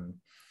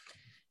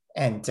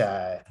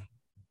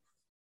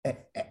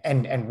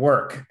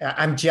work.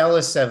 I'm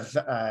jealous of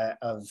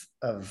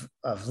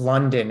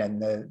London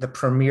and the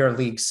Premier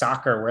League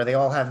soccer, where they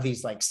all have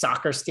these like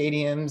soccer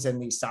stadiums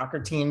and these soccer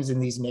teams in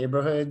these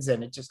neighborhoods,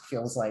 and it just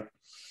feels like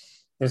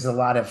there's a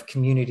lot of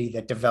community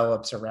that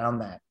develops around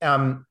that.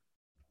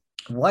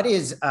 What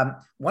is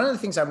one of the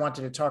things I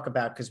wanted to talk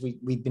about, because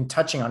we've been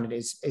touching on it,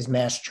 is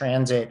mass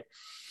transit.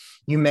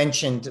 You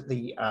mentioned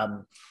the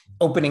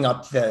opening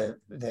up the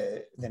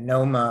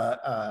Noma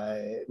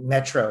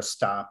metro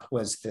stop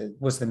was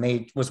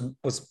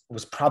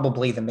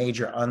probably the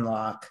major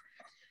unlock.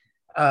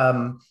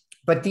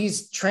 But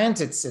these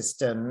transit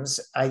systems,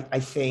 I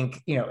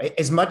think,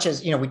 as much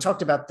as, we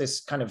talked about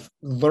this kind of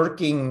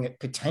lurking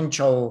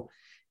potential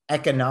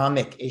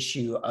economic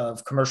issue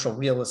of commercial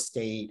real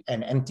estate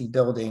and empty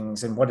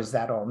buildings, and what does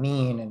that all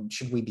mean, and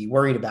should we be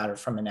worried about it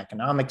from an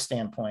economic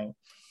standpoint?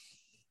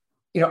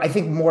 I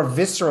think more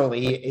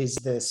viscerally is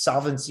the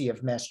solvency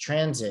of mass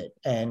transit,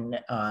 and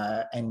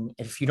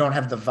if you don't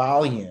have the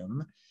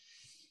volume,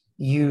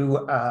 do you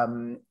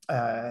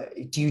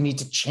need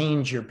to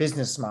change your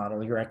business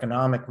model, your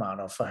economic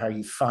model, for how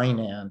you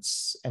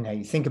finance and how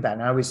you think about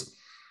it? And I was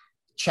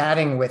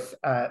chatting with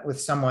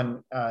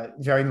someone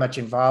very much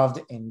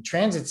involved in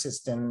transit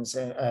systems,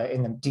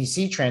 in the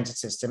DC transit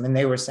system, and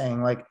they were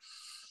saying, like,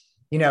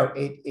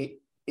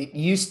 it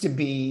used to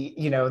be,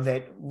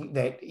 that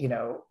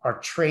our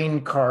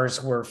train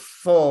cars were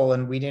full,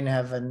 and we didn't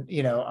have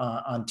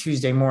on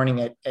Tuesday morning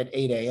at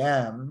 8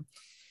 a.m.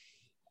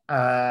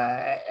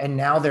 And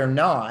now they're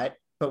not,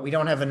 but we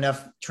don't have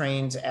enough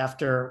trains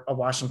after a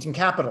Washington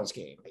Capitals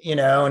game,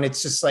 and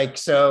it's just like,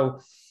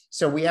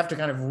 so we have to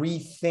kind of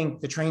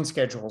rethink the train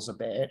schedules a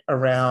bit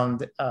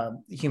around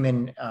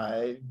human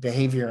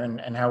behavior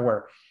and how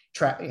we're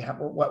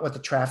what the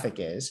traffic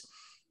is,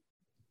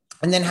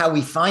 and then how we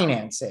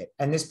finance it.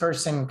 And this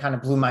person kind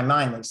of blew my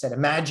mind. They said,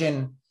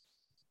 imagine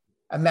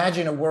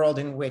a world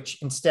in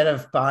which, instead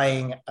of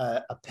buying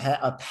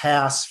a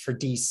pass for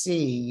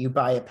DC, you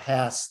buy a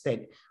pass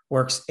that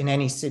works in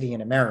any city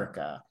in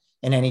America,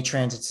 in any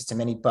transit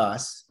system, any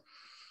bus.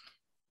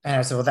 And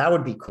I said, well, that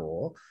would be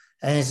cool.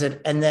 And I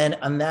said, and then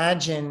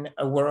imagine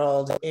a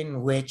world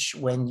in which,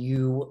 when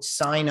you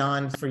sign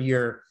on for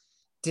your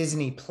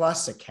Disney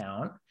Plus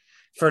account,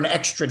 for an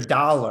extra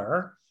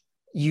 $1,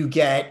 you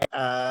get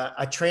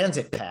a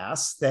transit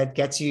pass that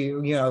gets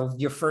you,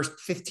 your first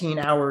 15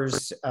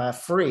 hours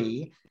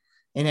free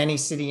in any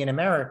city in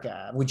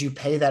America. Would you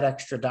pay that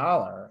extra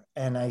 $1?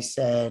 And I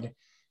said,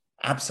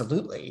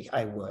 absolutely,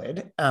 I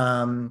would.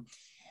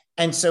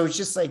 And so it's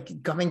just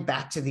like coming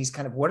back to these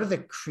kind of, what are the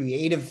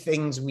creative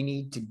things we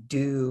need to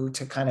do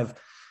to kind of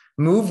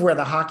move where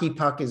the hockey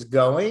puck is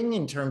going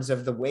in terms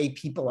of the way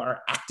people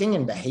are acting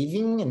and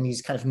behaving, and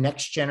these kind of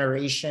next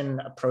generation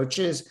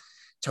approaches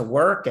to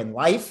work and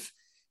life.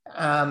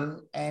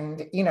 And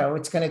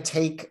it's going to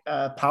take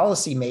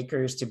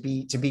policymakers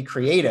to be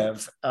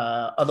creative.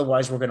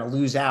 Otherwise, we're going to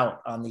lose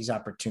out on these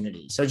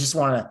opportunities. So I just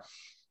want to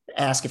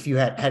ask if you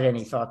had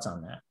any thoughts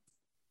on that.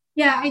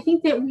 Yeah, I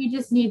think that we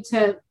just need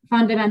to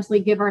fundamentally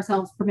give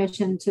ourselves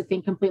permission to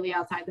think completely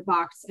outside the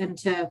box, and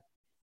to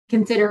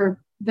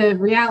consider the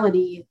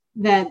reality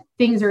that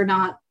things are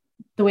not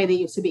the way they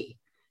used to be.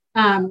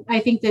 I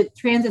think that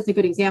transit's a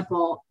good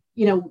example.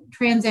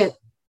 Transit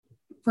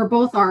for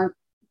both our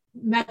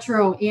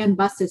metro and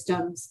bus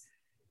systems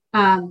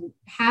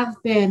have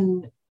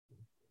been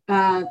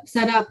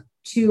set up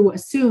to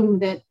assume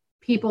that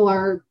people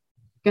are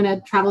going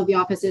to travel to the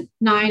office at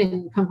 9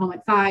 and come home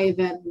at 5,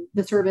 and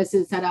the service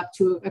is set up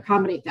to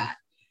accommodate that.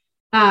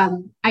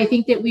 I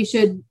think that we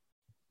should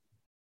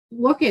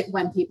look at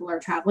when people are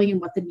traveling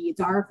and what the needs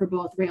are for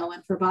both rail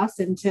and for bus,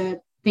 and to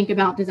think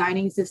about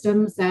designing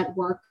systems that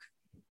work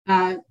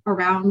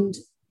around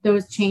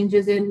those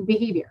changes in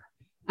behavior.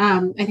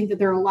 I think that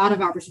there are a lot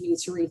of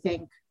opportunities to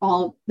rethink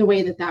all the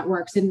way that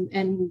works.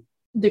 And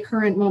the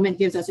current moment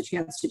gives us a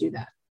chance to do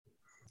that.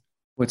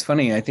 What's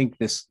funny, I think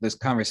this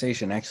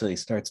conversation actually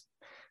starts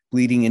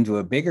bleeding into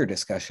a bigger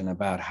discussion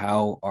about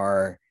how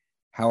our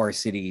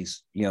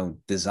cities,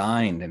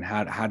 designed, and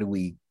how do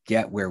we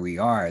get where we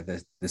are.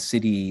 The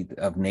city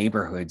of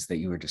neighborhoods that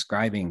you were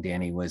describing,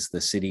 Danny, was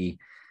the city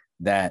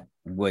that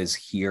was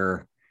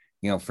here,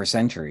 for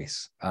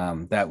centuries.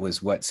 That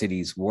was what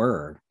cities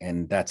were,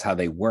 and that's how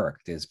they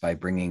worked, is by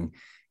bringing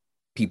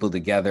people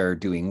together,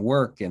 doing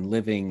work and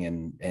living,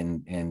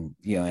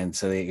 and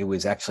so it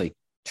was actually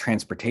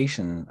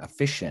transportation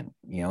efficient,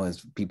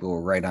 as people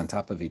were right on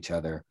top of each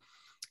other.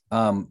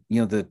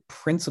 The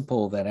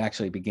principle that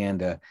actually began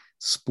to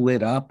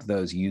split up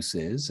those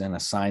uses and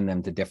assign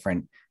them to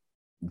different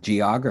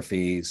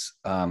geographies,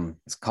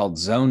 it's called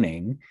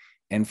zoning.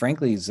 And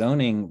frankly,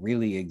 zoning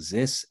really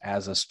exists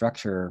as a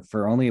structure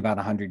for only about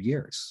 100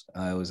 years.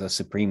 It was a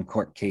Supreme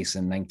Court case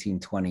in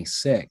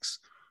 1926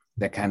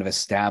 that kind of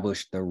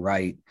established the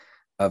right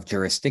of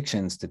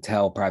jurisdictions to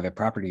tell private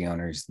property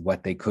owners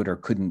what they could or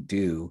couldn't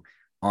do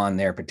on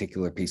their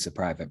particular piece of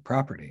private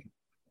property.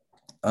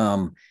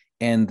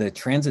 And the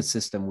transit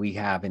system we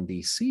have in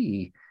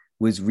DC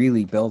was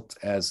really built,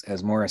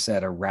 as Maura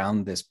said,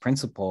 around this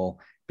principle,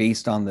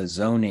 based on the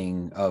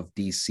zoning of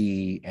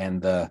DC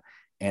and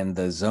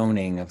the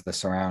zoning of the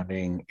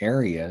surrounding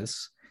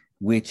areas,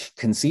 which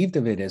conceived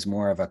of it as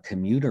more of a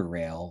commuter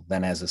rail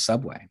than as a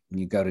subway.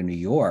 You go to New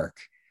York,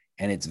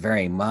 and it's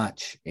very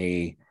much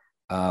a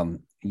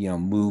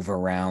move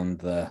around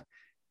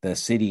the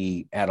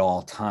city at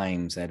all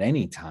times, at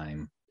any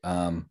time,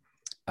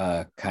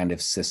 kind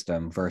of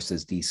system,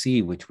 versus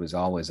DC, which was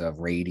always a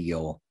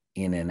radial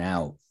in and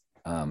out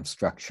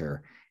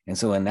structure. And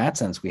so in that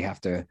sense, we have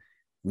to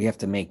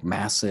make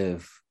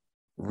massive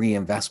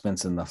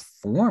reinvestments in the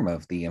form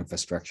of the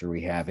infrastructure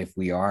we have if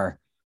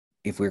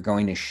we're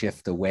going to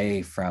shift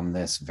away from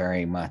this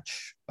very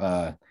much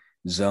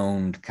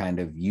zoned kind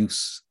of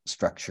use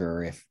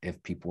structure,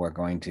 if people are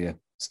going to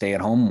stay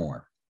at home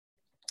more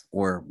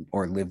or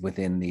live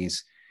within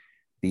these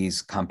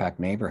compact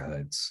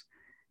neighborhoods.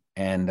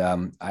 And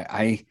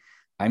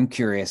I'm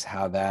curious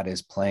how that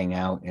is playing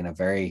out in a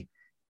very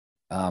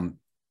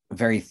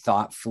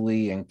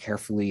thoughtfully and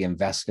carefully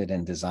invested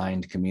and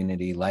designed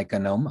community like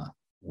Anoma,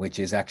 which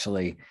is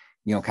actually,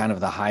 kind of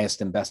the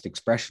highest and best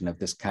expression of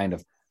this kind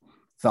of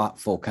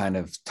thoughtful, kind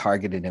of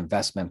targeted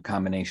investment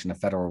combination of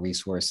federal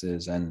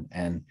resources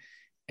and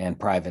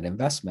private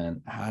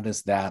investment. How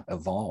does that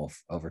evolve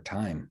over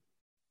time?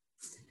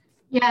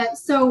 Yeah,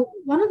 so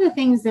one of the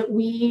things that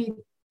we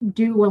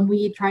do when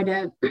we try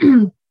to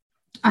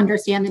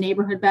understand the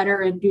neighborhood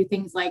better and do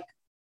things like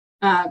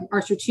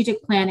our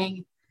strategic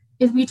planning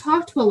is we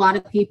talk to a lot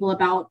of people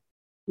about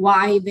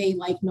why they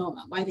like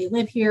Noma, why they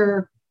live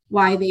here,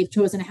 why they've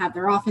chosen to have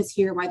their office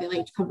here, why they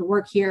like to come to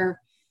work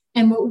here.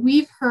 And what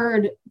we've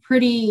heard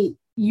pretty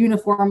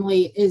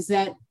uniformly is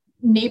that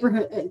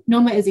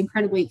Noma is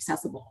incredibly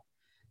accessible.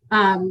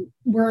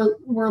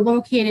 We're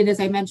located, as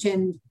I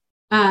mentioned,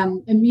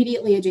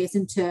 immediately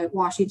adjacent to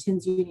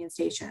Washington's Union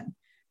Station,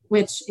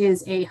 which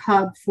is a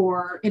hub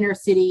for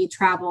intercity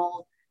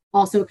travel,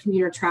 also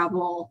commuter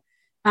travel.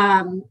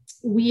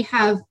 We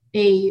have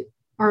a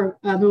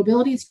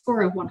mobility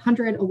score of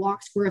 100, a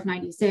walk score of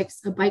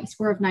 96, a bike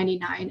score of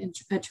 99, and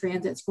a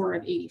transit score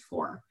of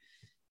 84.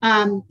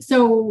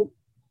 So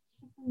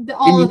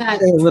all of that.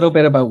 Say a little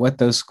bit about what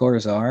those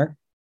scores are?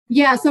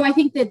 Yeah, so I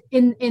think that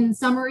in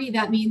summary,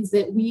 that means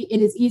that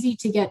it is easy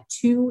to get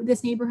to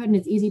this neighborhood and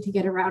it's easy to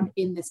get around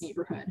in this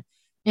neighborhood.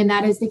 And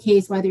that is the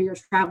case whether you're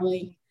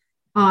traveling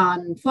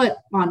on foot,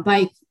 on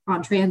bike,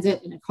 on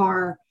transit, in a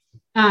car.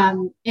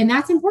 And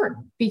that's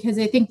important because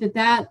I think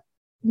that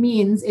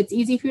means it's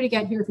easy for you to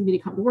get here, for you to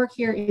come to work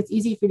here. It's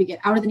easy for you to get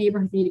out of the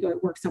neighborhood, for you to go to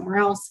work somewhere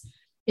else.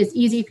 It's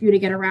easy for you to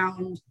get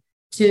around,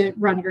 to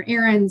run your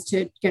errands,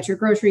 to get your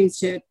groceries,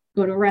 to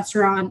go to a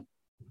restaurant.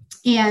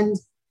 And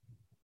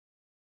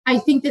I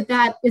think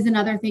that is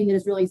another thing that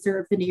has really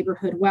served the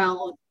neighborhood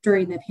well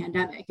during the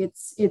pandemic.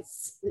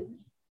 It's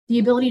the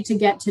ability to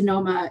get to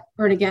Noma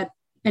or to get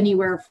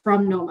anywhere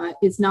from Noma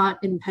is not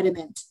an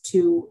impediment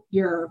to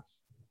your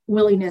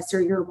willingness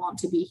or your want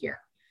to be here.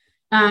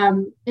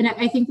 And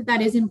I think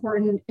that is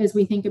important as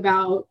we think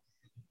about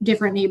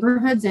different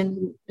neighborhoods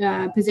and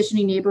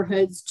positioning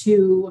neighborhoods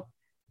to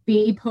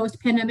be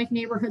post-pandemic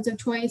neighborhoods of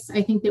choice.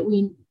 I think that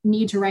we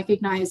need to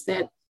recognize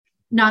that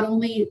not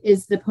only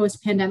is the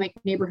post-pandemic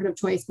neighborhood of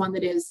choice one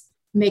that is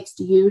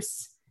mixed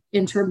use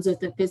in terms of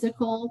the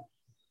physical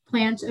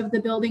plant of the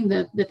building,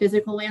 the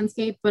physical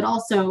landscape, but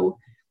also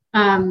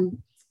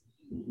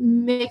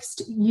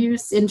mixed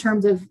use in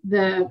terms of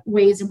the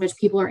ways in which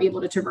people are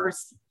able to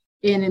traverse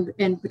in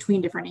and between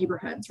different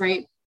neighborhoods,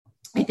 right?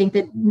 I think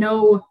that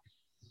no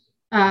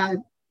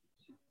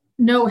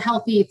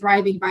healthy,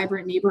 thriving,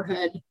 vibrant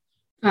neighborhood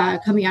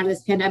coming out of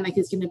this pandemic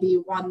is going to be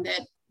one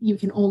that you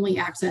can only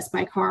access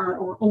by car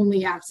or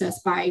only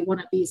access by one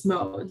of these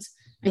modes.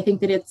 I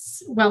think that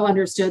it's well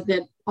understood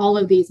that all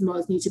of these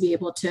modes need to be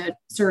able to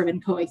serve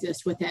and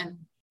coexist within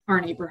our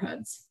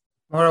neighborhoods.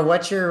 Maura,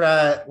 what's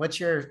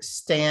your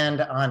stand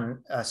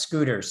on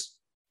scooters?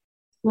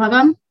 Love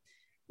them.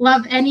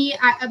 Love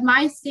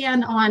my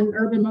stand on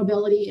urban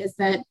mobility is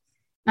that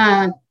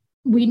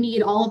we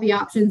need all of the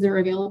options that are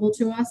available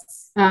to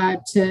us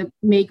to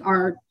make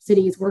our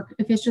cities work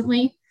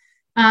efficiently.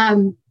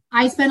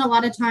 I spent a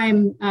lot of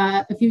time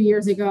a few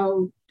years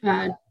ago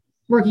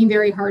working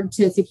very hard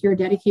to secure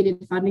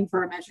dedicated funding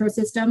for our metro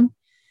system.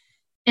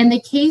 And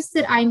the case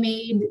that I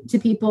made to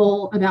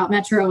people about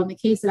metro and the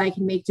case that I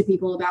can make to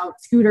people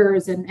about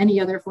scooters and any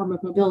other form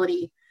of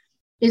mobility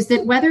is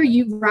that whether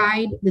you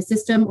ride the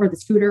system or the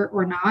scooter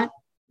or not,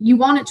 you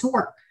want it to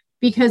work.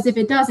 Because if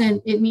it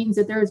doesn't, it means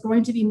that there's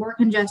going to be more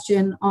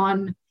congestion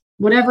on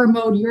whatever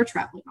mode you're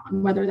traveling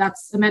on, whether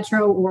that's a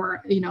metro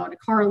or, in a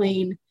car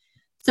lane.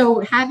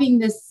 So having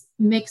this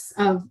mix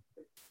of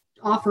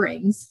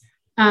offerings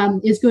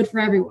is good for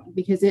everyone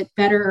because it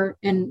better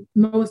and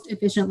most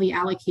efficiently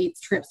allocates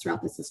trips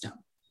throughout the system.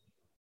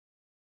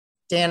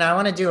 Dan, I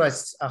want to do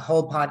a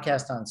whole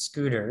podcast on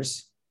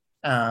scooters.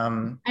 I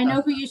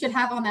know who you should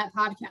have on that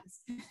podcast.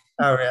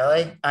 Oh,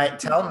 really?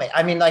 Tell me.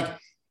 I mean, like,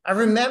 I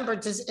remember,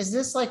 is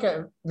this like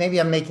maybe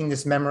I'm making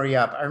this memory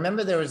up. I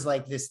remember there was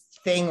like this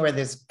thing where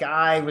this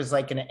guy was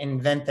like going to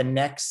invent the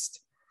next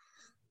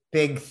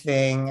big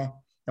thing.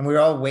 And we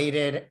all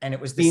waited and it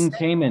was the Dean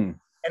Kamen.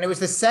 And it was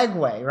the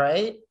Segway,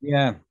 right?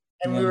 Yeah.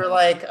 And we were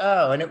like,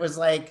 oh, and it was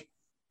like,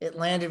 it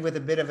landed with a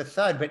bit of a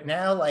thud. But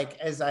now, like,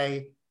 as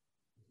I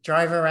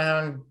drive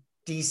around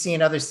DC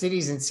and other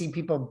cities and see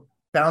people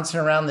bouncing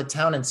around the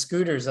town in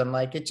scooters, I'm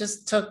like, it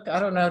just took,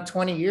 I don't know,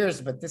 20 years,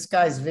 but this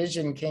guy's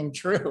vision came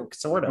true,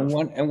 sort of.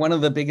 And one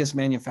of the biggest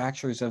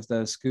manufacturers of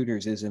those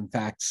scooters is, in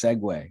fact,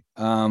 Segway.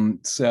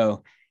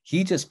 So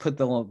he just put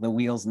the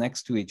wheels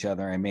next to each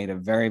other and made a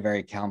very,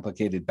 very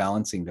complicated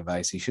balancing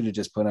device. He should have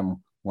just put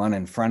them one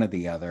in front of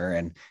the other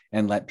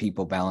and let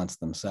people balance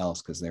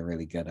themselves because they're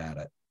really good at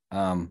it.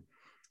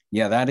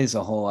 Yeah, that is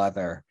a whole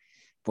other,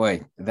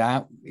 boy,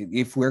 that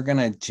if we're going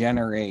to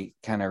generate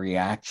kind of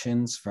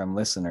reactions from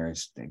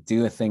listeners,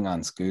 do a thing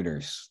on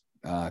scooters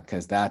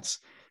because that's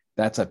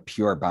a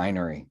pure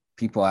binary.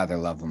 People either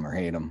love them or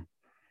hate them.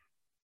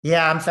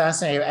 Yeah, I'm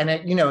fascinated. And,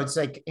 it's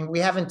like, we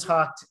haven't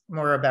talked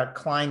more about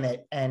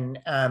climate and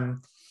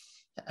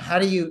how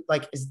do you,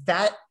 like, is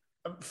that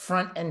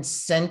front and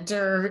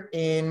center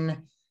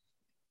in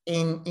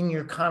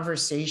your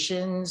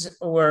conversations,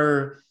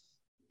 or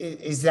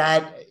is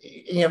that,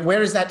 where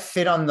does that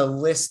fit on the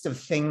list of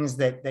things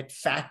that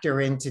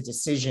factor into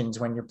decisions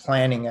when you're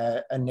planning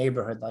a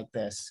neighborhood like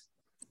this?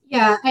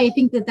 Yeah, I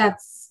think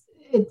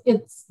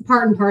it's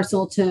part and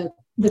parcel to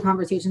the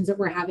conversations that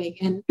we're having.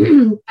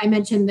 And I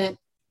mentioned that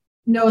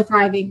no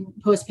thriving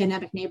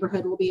post-pandemic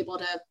neighborhood will be able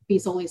to be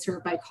solely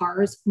served by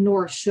cars,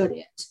 nor should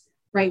it,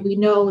 right? We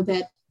know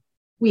that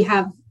we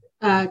have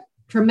a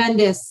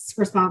tremendous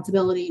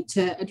responsibility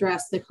to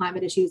address the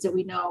climate issues that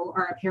we know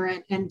are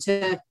apparent and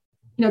to,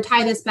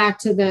 tie this back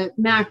to the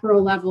macro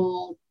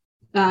level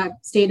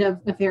state of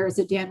affairs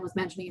that Dan was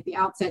mentioning at the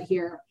outset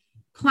here.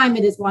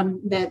 Climate is one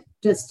that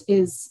just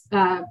is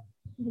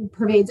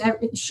pervades,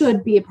 it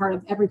should be a part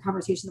of every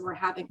conversation that we're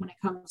having when it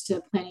comes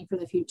to planning for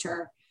the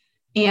future.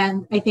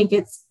 And I think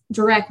it's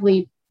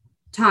directly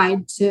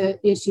tied to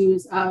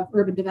issues of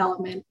urban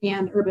development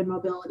and urban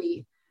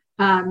mobility.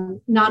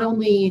 Not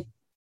only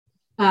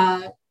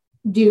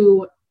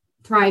do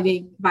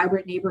thriving,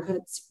 vibrant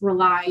neighborhoods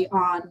rely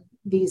on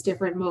these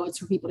different modes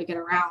for people to get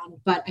around,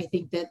 but I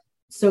think that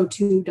so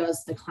too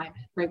does the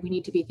climate, right? We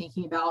need to be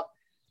thinking about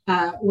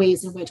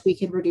ways in which we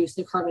can reduce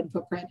the carbon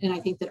footprint. And I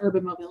think that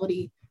urban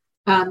mobility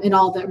and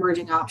all the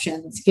emerging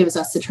options gives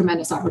us a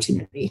tremendous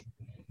opportunity.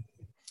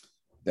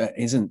 That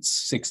isn't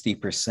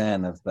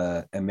 60% of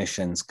the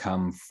emissions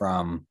come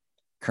from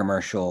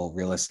commercial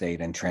real estate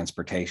and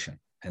transportation.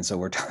 And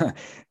so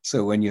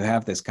so when you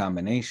have this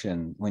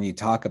combination, when you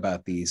talk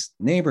about these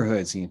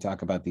neighborhoods and you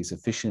talk about these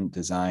efficient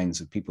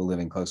designs of people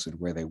living closer to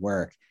where they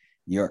work,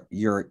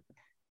 you're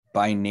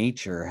by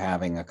nature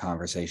having a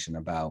conversation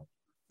about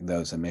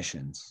those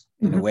emissions.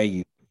 In a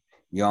way,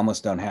 you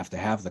almost don't have to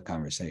have the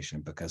conversation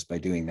because by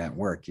doing that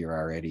work, you're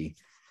already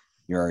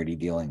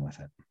dealing with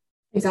it.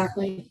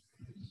 Exactly.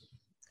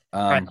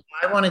 I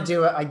do want to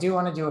do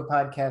a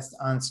podcast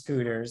on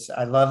scooters.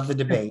 I love the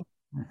debate.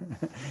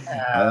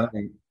 All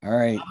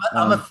right.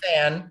 I'm a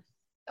fan.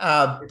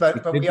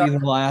 But we are the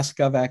last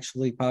of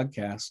actually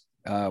podcast.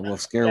 We'll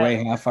scare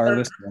away half our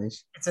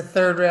listeners. It's a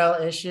third rail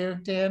issue,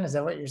 Dan. Is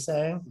that what you're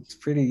saying? It's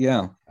pretty,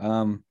 yeah.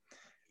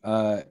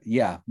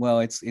 Yeah. Well,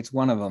 it's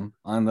one of them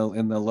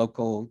in the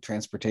local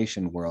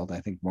transportation world.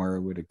 I think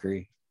Maura would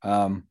agree.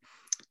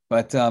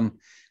 But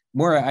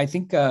Maura, I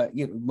think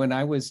when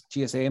I was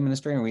GSA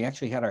administrator, we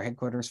actually had our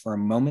headquarters for a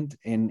moment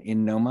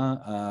in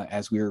Noma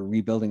as we were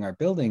rebuilding our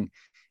building.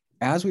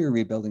 As we were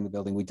rebuilding the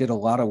building, we did a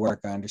lot of work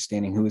on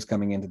understanding who was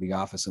coming into the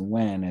office and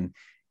when.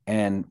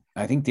 And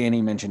I think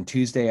Danny mentioned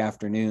Tuesday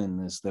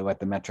afternoon is what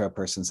the Metro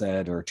person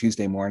said, or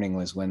Tuesday morning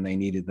was when they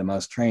needed the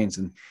most trains.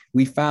 And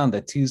we found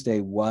that Tuesday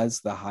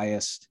was the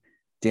highest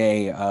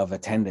day of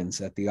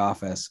attendance at the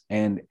office.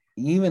 And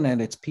even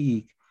at its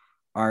peak,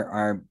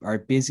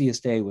 our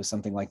busiest day was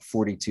something like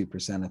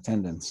 42%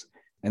 attendance.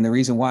 And the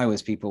reason why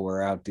was people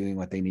were out doing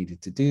what they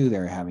needed to do. They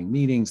were having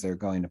meetings, they were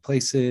going to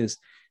places.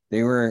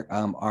 They were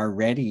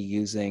already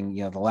using,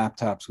 the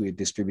laptops we had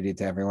distributed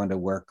to everyone to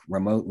work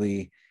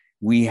remotely.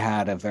 We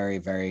had a very,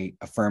 very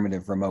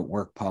affirmative remote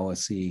work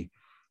policy.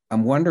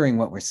 I'm wondering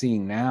what we're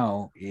seeing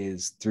now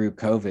is through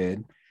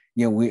COVID,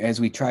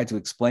 as we tried to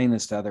explain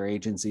this to other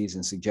agencies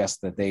and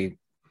suggest that they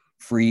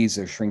freeze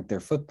or shrink their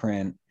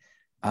footprint,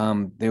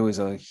 there was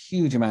a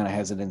huge amount of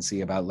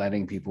hesitancy about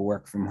letting people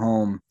work from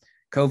home.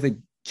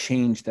 COVID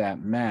changed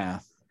that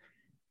math.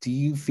 Do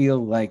you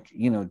feel like,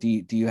 do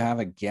you have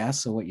a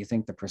guess of what you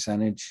think the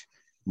percentage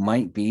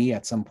might be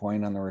at some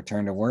point on the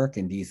return to work?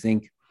 And do you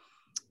think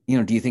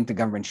the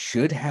government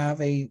should have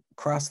a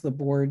across the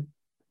board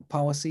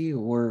policy,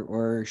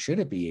 or should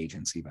it be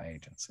agency by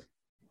agency?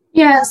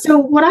 Yeah, so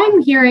what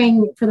I'm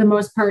hearing for the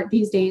most part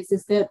these days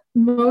is that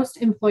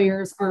most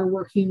employers are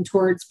working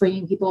towards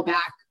bringing people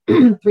back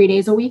 3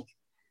 days a week.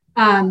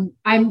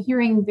 I'm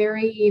hearing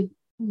very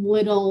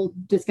little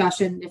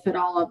discussion, if at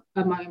all,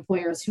 among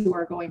employers who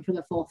are going for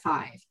the full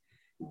 5.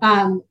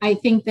 I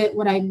think that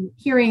what I'm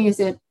hearing is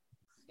that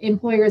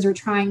employers are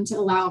trying to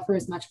allow for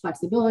as much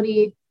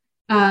flexibility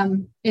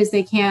as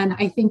they can.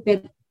 I think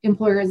that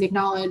employers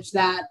acknowledge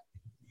that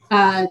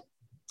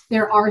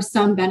there are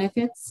some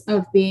benefits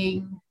of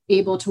being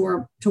able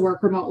to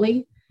work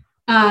remotely.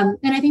 And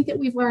I think that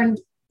we've learned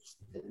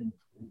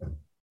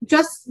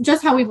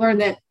just how we've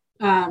learned that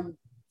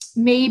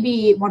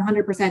maybe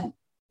 100%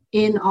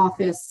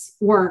 in-office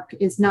work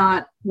is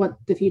not what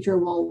the future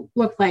will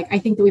look like. I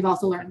think that we've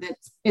also learned that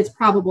it's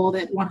probable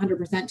that 100%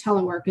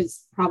 telework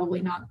is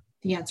probably not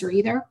the answer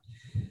either.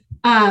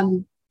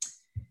 I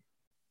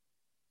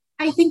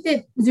think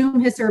that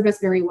Zoom has served us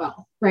very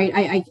well, right?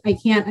 I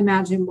can't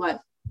imagine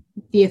what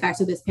the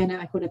effects of this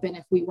pandemic would have been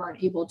if we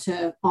weren't able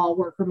to all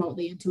work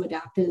remotely and to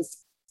adapt as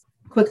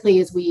quickly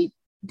as we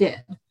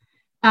did.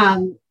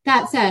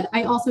 That said,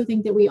 I also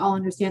think that we all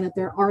understand that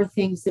there are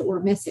things that we're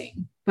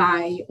missing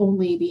by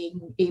only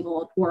being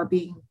able or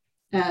being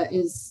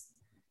as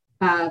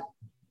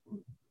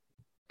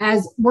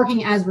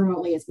working as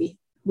remotely as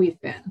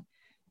we've been.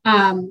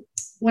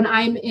 When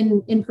I'm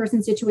in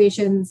in-person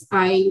situations,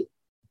 I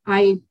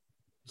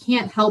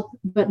can't help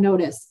but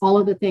notice all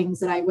of the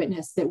things that I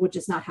witnessed that would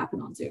just not happen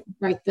on Zoom,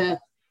 right? The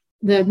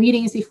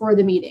meetings before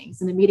the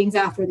meetings and the meetings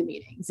after the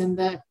meetings and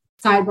the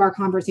sidebar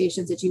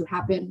conversations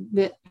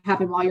that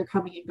happen while you're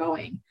coming and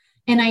going.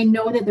 And I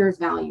know that there's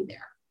value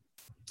there.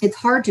 It's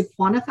hard to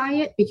quantify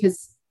it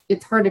because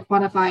it's hard to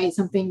quantify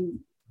something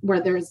where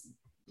there's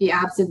the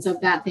absence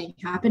of that thing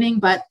happening.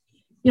 But,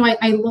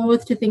 I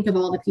loathe to think of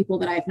all the people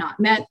that I've not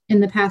met in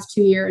the past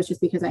 2 years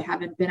just because I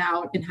haven't been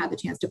out and had the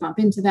chance to bump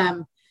into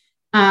them.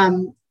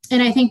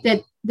 And I think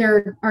that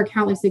there are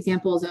countless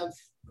examples of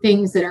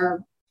things that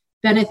are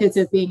benefits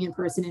of being in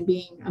person and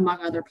being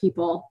among other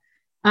people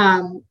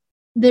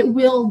that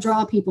will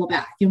draw people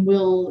back and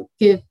will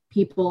give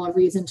people a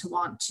reason to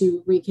want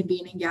to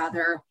reconvene and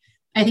gather.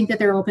 I think that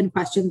there are open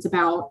questions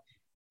about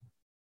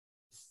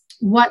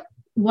what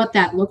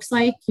that looks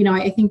like.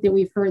 I think that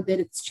we've heard that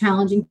it's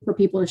challenging for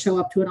people to show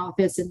up to an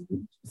office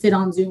and sit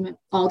on Zoom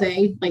all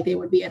day like they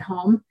would be at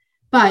home.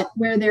 But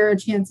where there are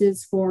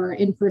chances for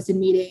in-person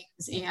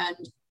meetings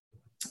and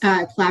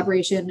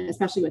collaboration,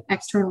 especially with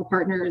external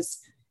partners,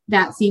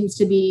 that seems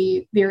to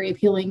be very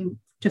appealing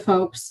to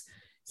folks.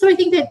 So I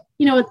think that,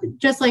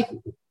 just like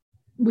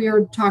we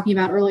were talking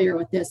about earlier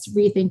with this,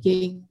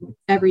 rethinking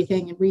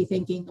everything and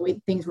rethinking the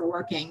way things were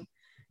working,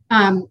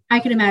 I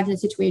can imagine a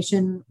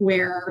situation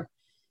where,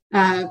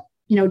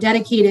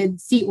 dedicated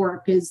seat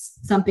work is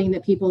something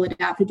that people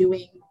adapt to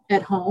doing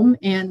at home.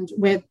 And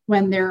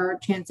when there are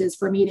chances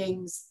for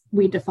meetings,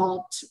 we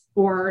default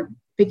or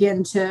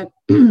begin to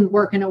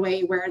work in a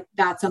way where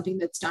that's something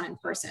that's done in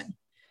person.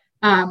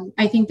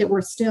 I think that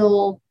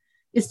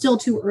it's still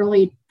too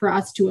early for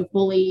us to have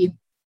fully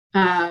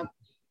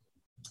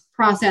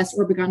processed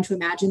or begun to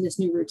imagine this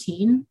new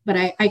routine, but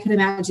I could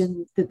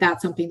imagine that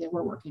that's something that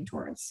we're working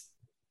towards.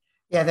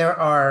 Yeah, there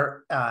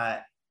are,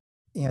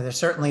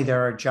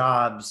 there are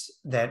jobs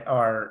that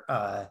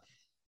are,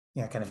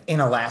 kind of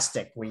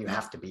inelastic where you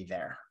have to be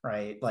there,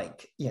 right?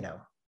 Like,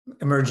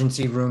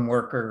 emergency room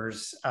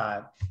workers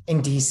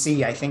in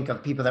DC. I think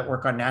of people that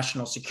work on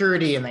national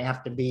security and they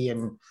have to be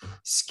in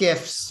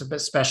SCIFs,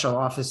 special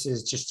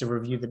offices, just to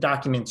review the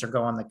documents or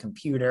go on the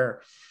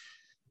computer.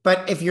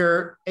 But if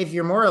you're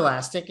more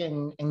elastic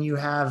and you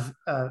have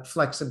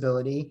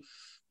flexibility,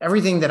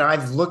 everything that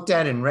I've looked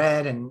at and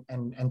read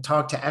and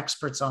talked to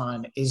experts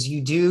on is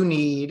you do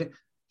need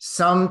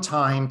some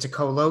time to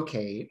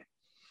co-locate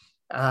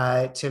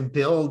to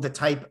build the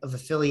type of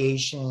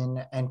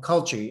affiliation and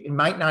culture. It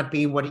might not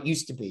be what it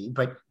used to be,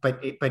 but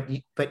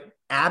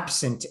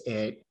absent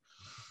it,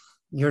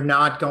 you're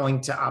not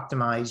going to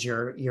optimize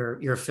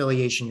your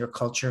affiliation, your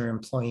culture, your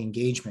employee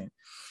engagement,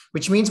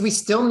 which means we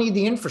still need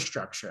the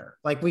infrastructure.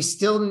 Like we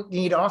still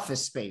need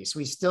office space.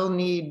 We still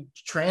need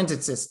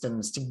transit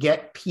systems to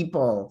get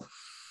people,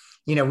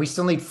 we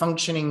still need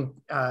functioning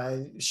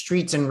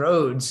streets and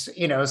roads,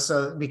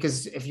 so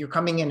because if you're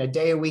coming in a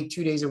day a week,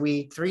 2 days a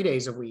week, 3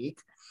 days a week,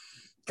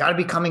 got to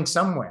be coming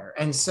somewhere.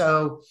 And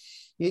so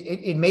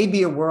it may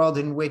be a world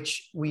in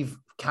which we've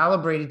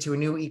calibrated to a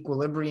new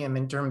equilibrium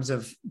in terms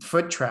of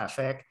foot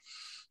traffic,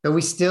 but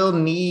we still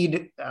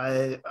need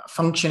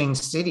functioning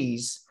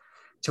cities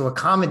to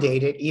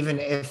accommodate it, even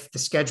if the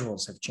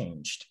schedules have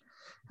changed.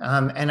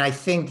 And I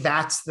think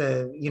that's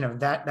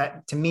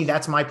that to me,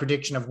 that's my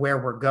prediction of where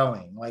we're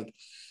going. Like,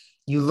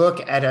 you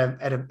look at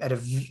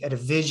a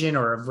vision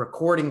or a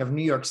recording of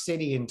New York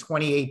City in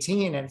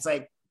 2018, and it's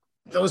like,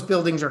 those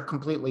buildings are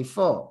completely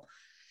full.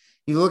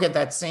 You look at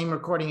that same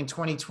recording in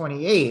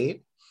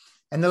 2028,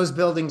 and those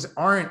buildings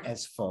aren't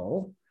as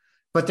full,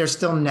 but they're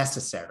still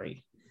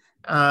necessary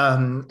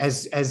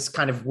as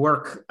kind of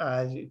work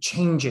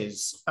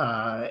changes.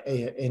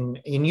 And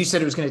you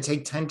said it was going to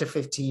take 10 to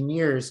 15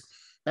 years.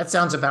 That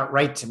sounds about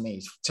right to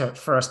me,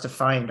 for us to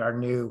find our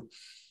new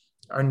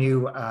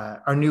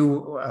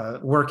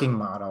working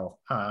model.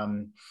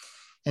 And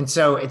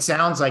so it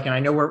sounds like, and I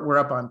know we're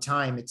up on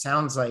time, it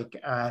sounds like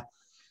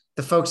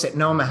the folks at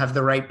NOMA have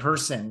the right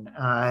person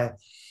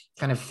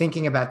kind of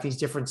thinking about these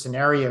different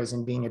scenarios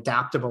and being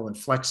adaptable and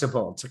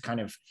flexible to kind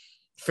of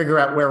figure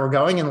out where we're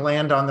going and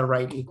land on the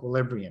right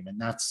equilibrium.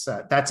 And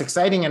that's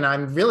exciting. And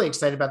I'm really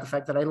excited about the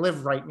fact that I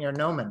live right near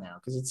NOMA now,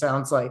 because it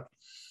sounds like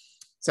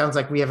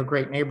we have a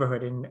great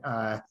neighborhood in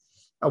a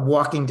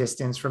walking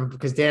distance from,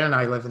 because Dan and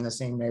I live in the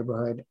same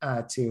neighborhood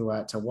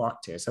to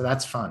walk to. So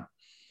that's fun.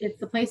 It's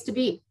the place to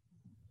be.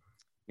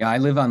 Yeah, I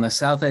live on the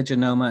south edge of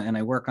NOMA and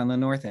I work on the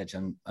north edge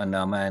of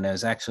NOMA. And it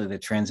was actually the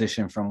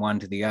transition from one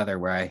to the other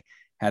where I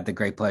had the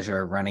great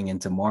pleasure of running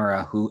into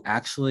Maura, who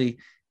actually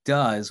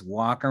does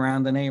walk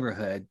around the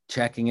neighborhood,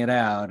 checking it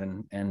out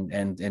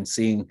and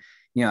seeing,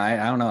 I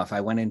don't know if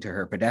I went into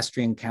her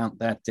pedestrian count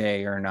that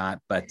day or not,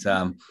 but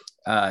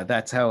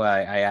that's how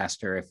I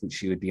asked her if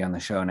she would be on the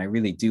show. And I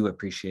really do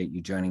appreciate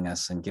you joining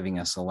us and giving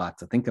us a lot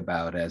to think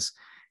about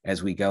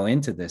as we go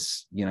into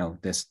this,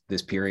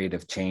 this period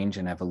of change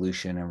and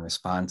evolution and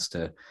response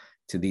to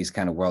these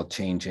kind of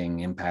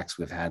world-changing impacts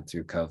we've had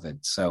through COVID.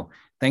 So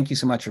thank you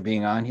so much for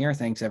being on here.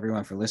 Thanks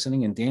everyone for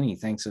listening. And Danny,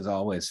 thanks as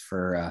always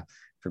for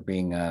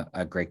being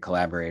a great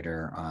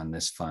collaborator on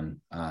these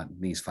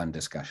fun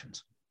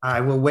discussions. I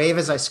will wave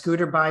as I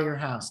scooter by your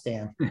house,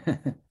 Dan.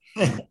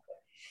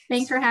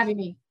 Thanks for having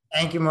me.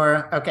 Thank you,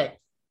 Maura. Okay.